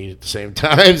conditioned to eat at the same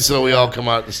time, so we all come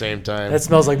out at the same time. That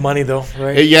smells like money, though,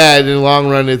 right? Yeah, in the long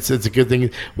run, it's a good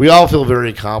thing. We all feel very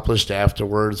accomplished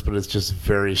afterwards, but it's just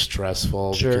very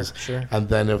stressful. Sure. And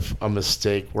then if a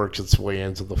mistake works its way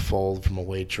into the fold from a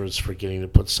waitress forgetting to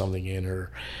put something in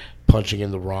or punching in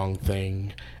the wrong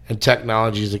thing, and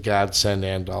technology is a godsend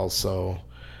and also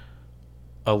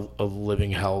a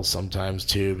living hell sometimes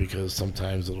too, because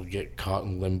sometimes it'll get caught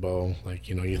in limbo.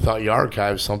 You thought you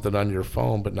archived something on your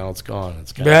phone, but now it's gone.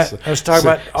 It's gone. Yeah, I was talking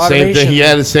about automation. Same thing.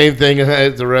 Yeah, the same thing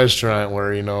at the restaurant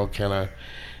where kind of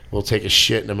we'll take a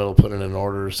shit in the middle, putting in an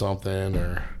order or something,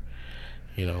 or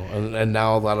and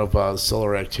now a lot of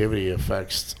solar activity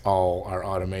affects all our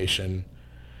automation.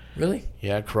 Really?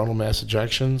 Yeah, coronal mass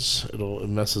ejections. It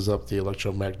messes up the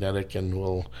electromagnetic and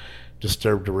will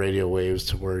disturb the radio waves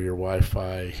to where your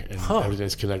Wi-Fi and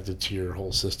everything's connected to your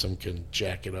whole system can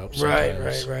jack it up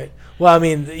sometimes. Right. Well, I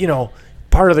mean,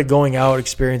 part of the going out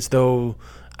experience, though,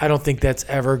 I don't think that's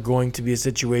ever going to be a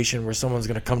situation where someone's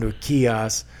going to come to a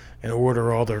kiosk and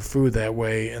order all their food that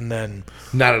way and then...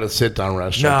 Not at a sit-down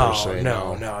restaurant, per se.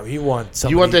 No. You want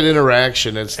somebody... You want that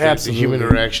interaction. The human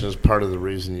interaction is part of the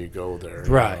reason you go there.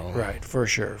 Right. For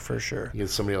sure. You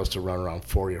get somebody else to run around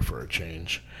for you for a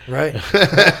change. Right.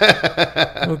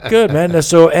 Well, good, man.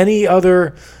 So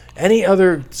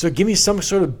so give me some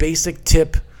sort of basic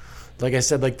tip. Like I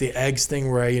said, like the eggs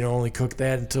thing where I, only cook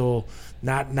that until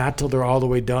not till they're all the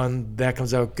way done. That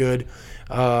comes out good.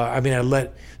 I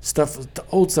let the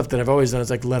old stuff that I've always done is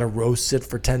let a roast sit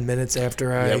for 10 minutes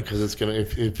after I... Yeah, because it's going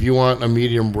to... If you want a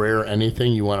medium rare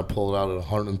anything, you want to pull it out at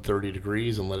 130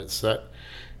 degrees and let it set,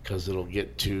 because it'll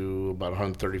get to about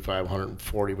 135,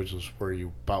 140, which is where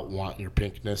you about want your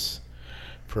pinkness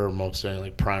for most anything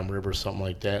like prime rib or something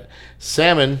like that.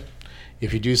 Salmon,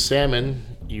 if you do salmon,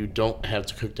 you don't have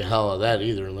to cook the hell out of that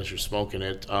either unless you're smoking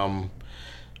it.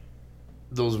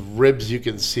 Those ribs you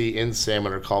can see in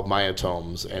salmon are called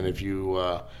myotomes, and if you...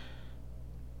 it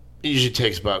usually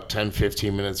takes about 10,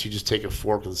 15 minutes. You just take a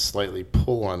fork and slightly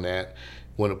pull on that.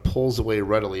 When it pulls away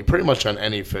readily, pretty much on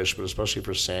any fish, but especially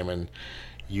for salmon,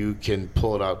 you can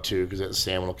pull it out too, because that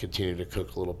salmon will continue to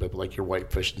cook a little bit. But like your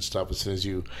whitefish and stuff, as soon as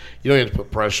you don't have to put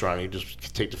pressure on it. You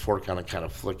just take the fork on and kind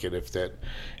of flick it.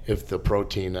 If the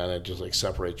protein on it just like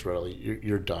separates readily,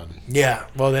 you're done. Yeah,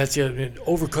 well, that's it.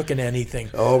 Overcooking anything.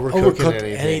 Overcooked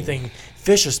anything.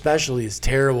 Fish especially is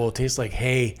terrible. It tastes like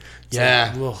hay. It's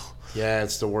Yeah. like, ugh. Yeah,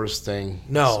 it's the worst thing.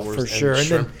 No, It's the worst. for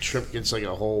sure. And Shrimp gets like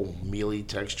a whole mealy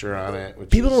texture on it. Which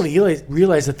People is, don't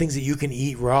realize the things that you can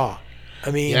eat raw.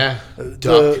 I mean, Yeah,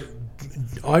 duck.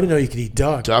 I didn't know you could eat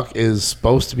duck. Duck is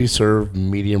supposed to be served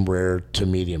medium rare to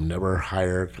medium, never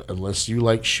higher unless you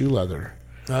like shoe leather.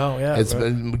 Oh yeah, It's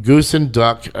right. goose and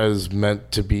duck is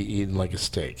meant to be eaten like a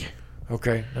steak.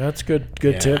 Okay, that's good.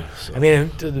 Good Yeah, tip. so- I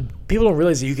mean, the people don't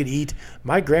realize that you could eat.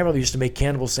 My grandmother used to make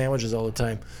cannibal sandwiches all the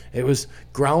time. It was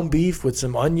ground beef with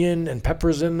some onion and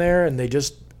peppers in there, and they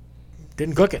just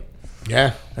didn't cook it.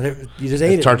 Yeah, And you just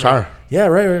ate it. tartare. Yeah,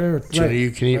 right.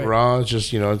 You can eat right. raw. It's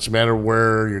just it's a matter of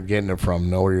where you're getting it from.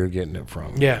 Know where you're getting it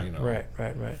from. Yeah, you know. right.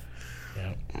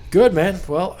 Yeah. Good, man.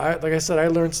 Well, like I said, I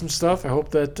learned some stuff. I hope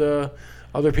that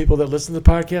other people that listen to the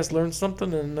podcast learned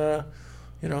something, and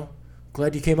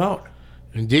glad you came out.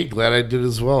 Indeed, glad I did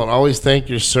as well. And always thank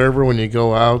your server when you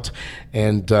go out.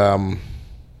 And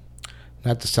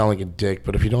not to sound like a dick,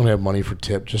 but if you don't have money for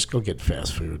tip, just go get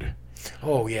fast food.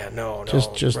 Oh yeah, no,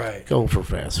 Just right, go for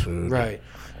fast food. right.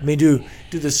 I mean, do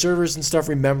the servers and stuff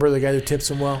remember the guy who tips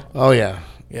them well? Oh yeah.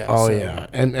 Yeah, Oh so- yeah.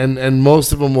 And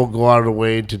most of them will go out of the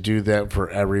way to do that for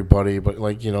everybody. But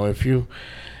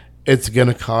it's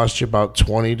gonna cost you about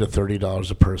 $20 to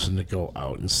 $30 a person to go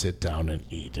out and sit down and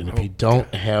eat. And if you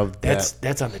don't have that,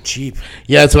 That's on the cheap.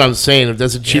 yeah, that's what I'm saying. If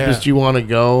that's the cheapest Yeah. you want to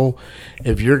go,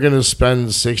 if you're gonna spend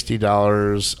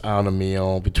 $60 on a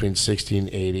meal, between $60 and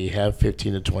 $80, have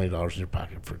 $15 to $20 in your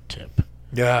pocket for a tip.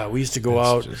 Yeah, we used to go It's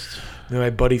out. just- My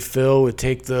buddy Phil would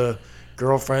take the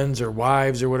girlfriends or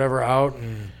wives or whatever out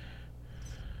and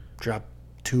drop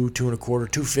 $2.25,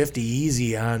 $2.50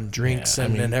 easy on drinks Yeah, I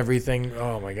mean- and everything.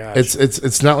 Oh my gosh!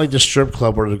 It's not like the strip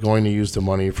club where they're going to use the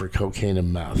money for cocaine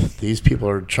and meth. These people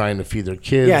are trying to feed their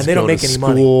kids. Yeah, and they don't go make to any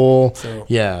money. school. So-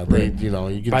 Yeah, they you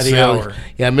can By the say, hour.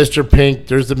 Yeah, Mr. Pink.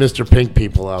 There's the Mr. Pink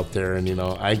people out there, and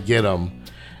I get them,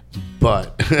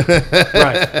 but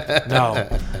right. No,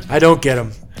 I don't get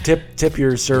them. Tip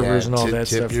your servers and all that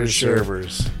tip stuff your for sure.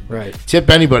 servers. Right. Tip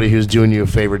anybody who's doing you a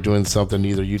favor, doing something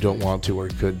either you don't want to or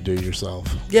could do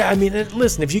yourself. Yeah, I mean,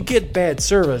 listen, if you get bad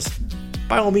service,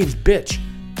 by all means, bitch.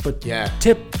 But Yeah.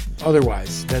 tip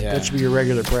otherwise. Yeah. That should be your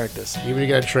regular practice. Even if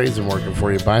you got tradesmen working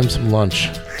for you, buy them some lunch.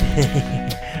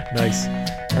 Nice.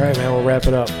 All right, man, we'll wrap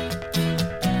it up.